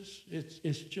services.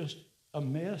 It's just a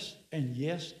mess, and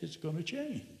yes, it's going to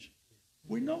change.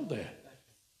 We know that.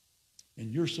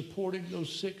 And you're supporting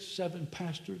those 6, 7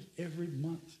 pastors every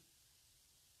month.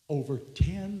 Over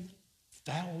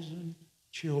 10,000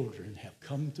 children have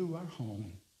come through our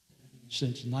home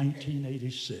since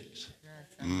 1986.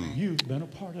 You've been a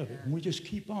part of it, and we just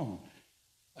keep on.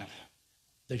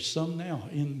 There's some now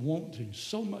in wanting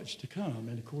so much to come,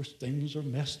 and of course things are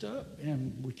messed up,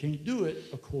 and we can't do it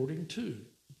according to.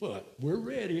 But we're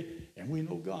ready, and we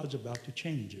know God's about to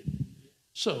change it.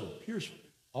 So here's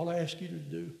all I ask you to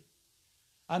do.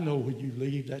 I know when you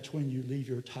leave, that's when you leave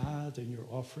your tithe and your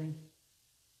offering.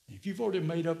 If you've already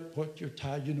made up what your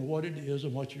tithe, you know what it is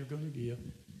and what you're going to give.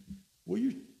 Will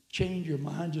you change your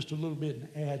mind just a little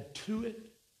bit and add to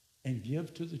it and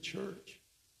give to the church?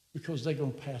 Because they're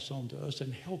going to pass on to us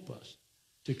and help us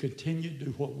to continue to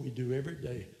do what we do every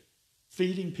day.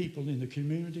 Feeding people in the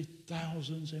community,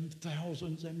 thousands and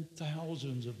thousands and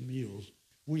thousands of meals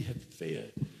we have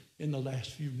fed in the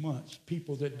last few months.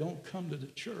 People that don't come to the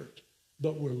church,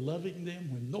 but we're loving them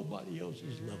when nobody else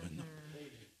is loving them.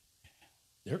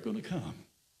 They're going to come.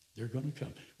 They're going to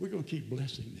come. We're going to keep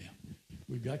blessing them.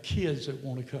 We've got kids that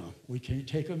want to come. We can't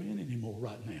take them in anymore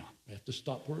right now. We have to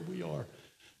stop where we are.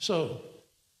 So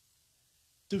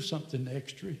do something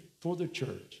extra for the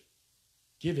church.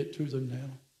 Give it to them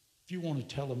now. If you want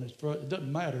to tell them it doesn't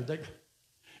matter.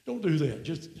 Don't do that.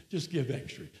 Just give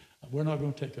extra. We're not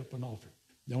going to take up an offering.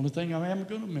 The only thing I am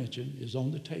going to mention is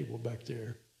on the table back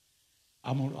there.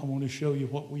 I want to show you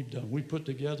what we've done. We put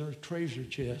together a treasure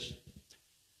chest.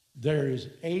 There is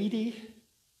 80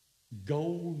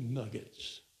 gold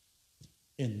nuggets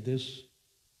in this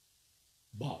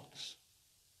box.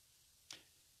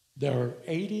 There are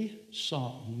 80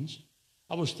 songs.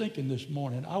 I was thinking this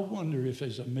morning, I wonder if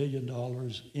there's $1 million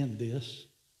in this.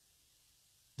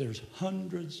 There's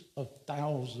hundreds of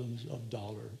thousands of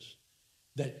dollars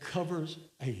that covers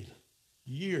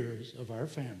years of our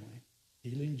family.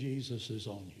 Healing Jesus is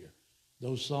on here.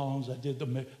 Those songs I did,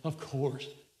 of course,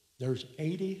 there's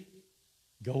 80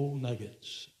 gold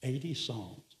nuggets, 80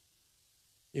 songs.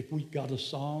 If we got a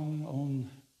song on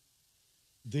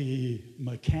the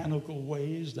mechanical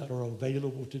ways that are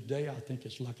available today, I think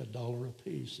it's like $1 a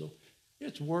piece. So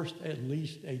it's worth at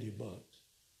least $80.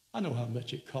 I know how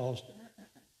much it cost,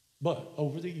 but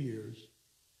over the years,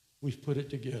 we've put it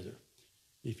together.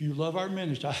 If you love our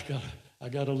ministry, I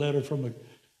got a letter from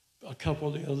a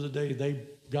couple the other day. They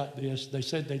got this. They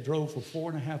said they drove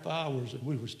for 4.5 hours and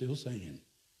we were still singing.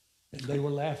 And they were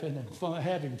laughing and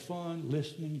having fun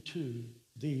listening to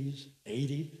these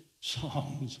 80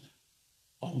 songs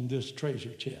on this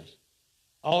treasure chest.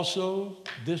 Also,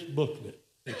 this booklet.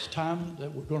 It's time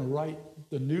that we're going to write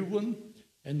the new one,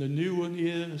 and the new one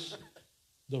is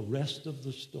The Rest of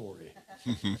the Story.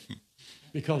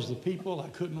 Because the people I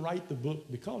couldn't write the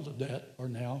book because of that are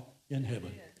now in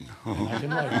heaven. And I can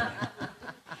write it.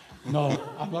 No,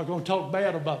 I'm not going to talk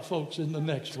bad about folks in the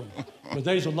next one. But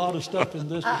there's a lot of stuff in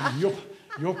this one.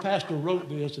 Your pastor wrote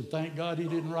this, and thank God he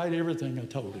didn't write everything I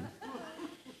told him.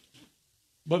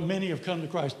 But many have come to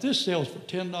Christ. This sells for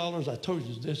 $10. I told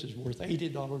you this is worth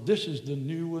 $80. This is the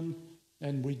new one,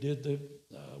 and we did the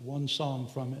one song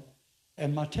from it.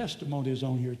 And my testimony is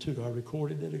on here too. I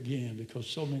recorded it again because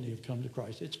so many have come to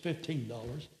Christ. It's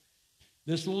 $15.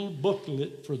 This little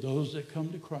booklet for those that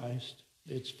come to Christ,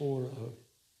 it's for,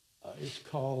 it's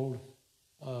called,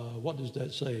 what does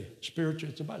that say? Spiritual.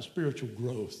 It's about spiritual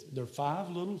growth. There are 5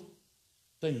 little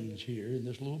things here in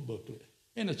this little booklet,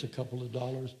 and it's a couple of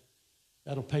dollars.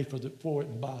 That'll pay for it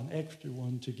and buy an extra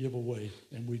one to give away,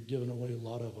 and we've given away a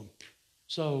lot of them.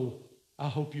 So I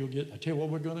hope you'll I tell you what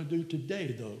we're going to do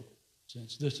today, though,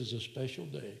 since this is a special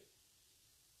day.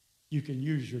 You can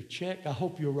use your check. I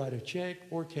hope you'll write a check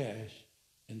or cash,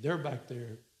 and they're back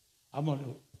there. I'm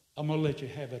going to let you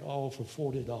have it all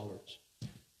for $40.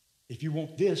 If you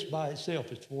want this by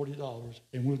itself, it's $40,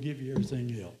 and we'll give you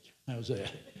everything else. How's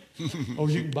that? Or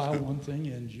you can buy one thing,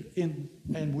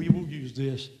 and we will use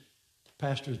this.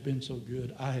 Pastor's been so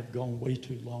good. I have gone way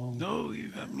too long. No,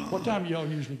 you have not. What time do y'all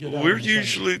usually get out? We're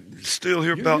usually still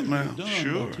here about now. Done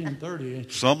Sure. by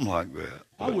 10:30. Something like that.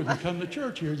 I wouldn't come to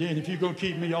church here then if you're going to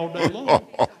keep me all day long.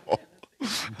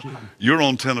 I'm kidding. You're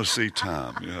on Tennessee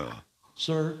time, yeah.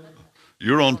 Sir?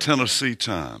 You're on Tennessee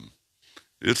time.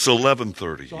 It's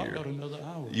 11:30 So I've here. got another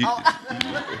hour.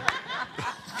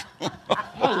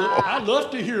 I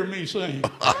love to hear me sing.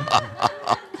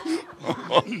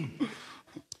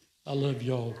 I love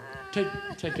y'all. Take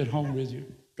it home with you.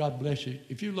 God bless you.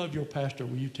 If you love your pastor,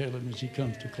 will you tell him as he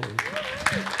comes to close?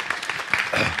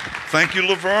 Thank you,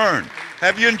 Laverne.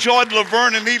 Have you enjoyed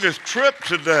Laverne and Edith Tripp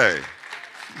today?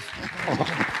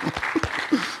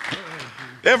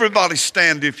 Everybody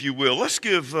stand, if you will. Let's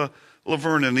give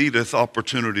Laverne and Edith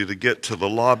opportunity to get to the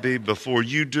lobby before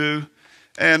you do.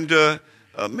 And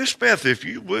Miss Beth, if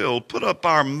you will, put up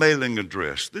our mailing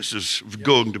address. This is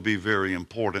going to be very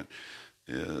important.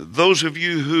 Those of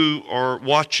you who are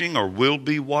watching or will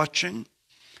be watching,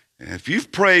 if you've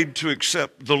prayed to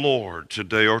accept the Lord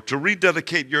today or to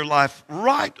rededicate your life,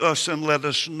 write us and let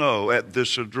us know at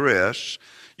this address.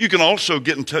 You can also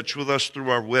get in touch with us through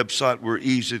our website. We're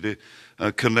easy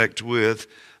to connect with.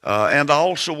 And I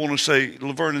also want to say,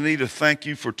 Laverne and Edith, thank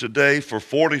you for today, for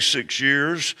 46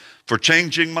 years, for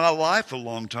changing my life a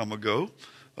long time ago,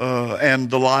 and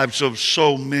the lives of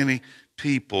so many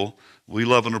people. We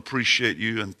love and appreciate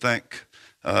you and thank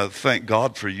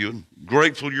God for you, and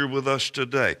grateful you're with us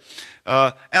today.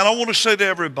 And I want to say to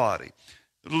everybody,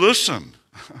 listen,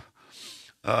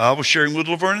 I was sharing with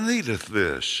Laverne and Edith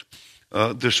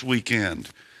this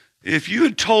weekend. If you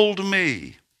had told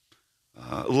me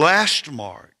last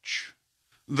March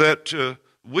that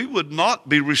we would not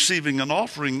be receiving an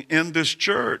offering in this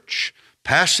church,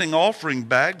 passing offering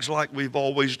bags like we've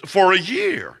always, for a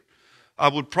year, I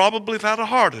would probably have had a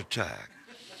heart attack.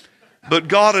 But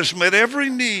God has met every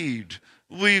need.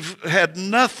 We've had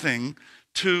nothing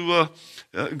to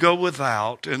go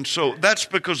without. And so that's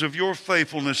because of your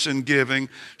faithfulness in giving.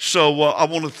 So I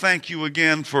want to thank you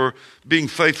again for being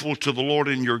faithful to the Lord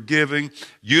in your giving.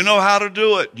 You know how to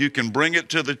do it. You can bring it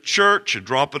to the church and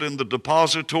drop it in the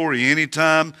depository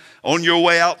anytime. On your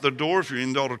way out the door, if you're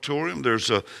in the auditorium, there's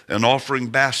an offering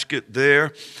basket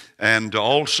there. And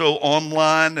also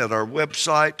online at our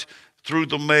website, through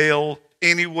the mail,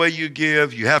 any way you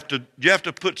give, you have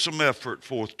to put some effort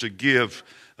forth to give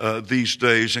these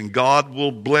days, and God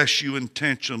will bless you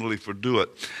intentionally for doing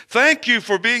it. Thank you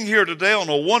for being here today on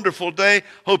a wonderful day.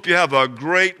 Hope you have a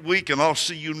great week, and I'll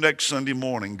see you next Sunday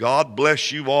morning. God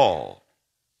bless you all.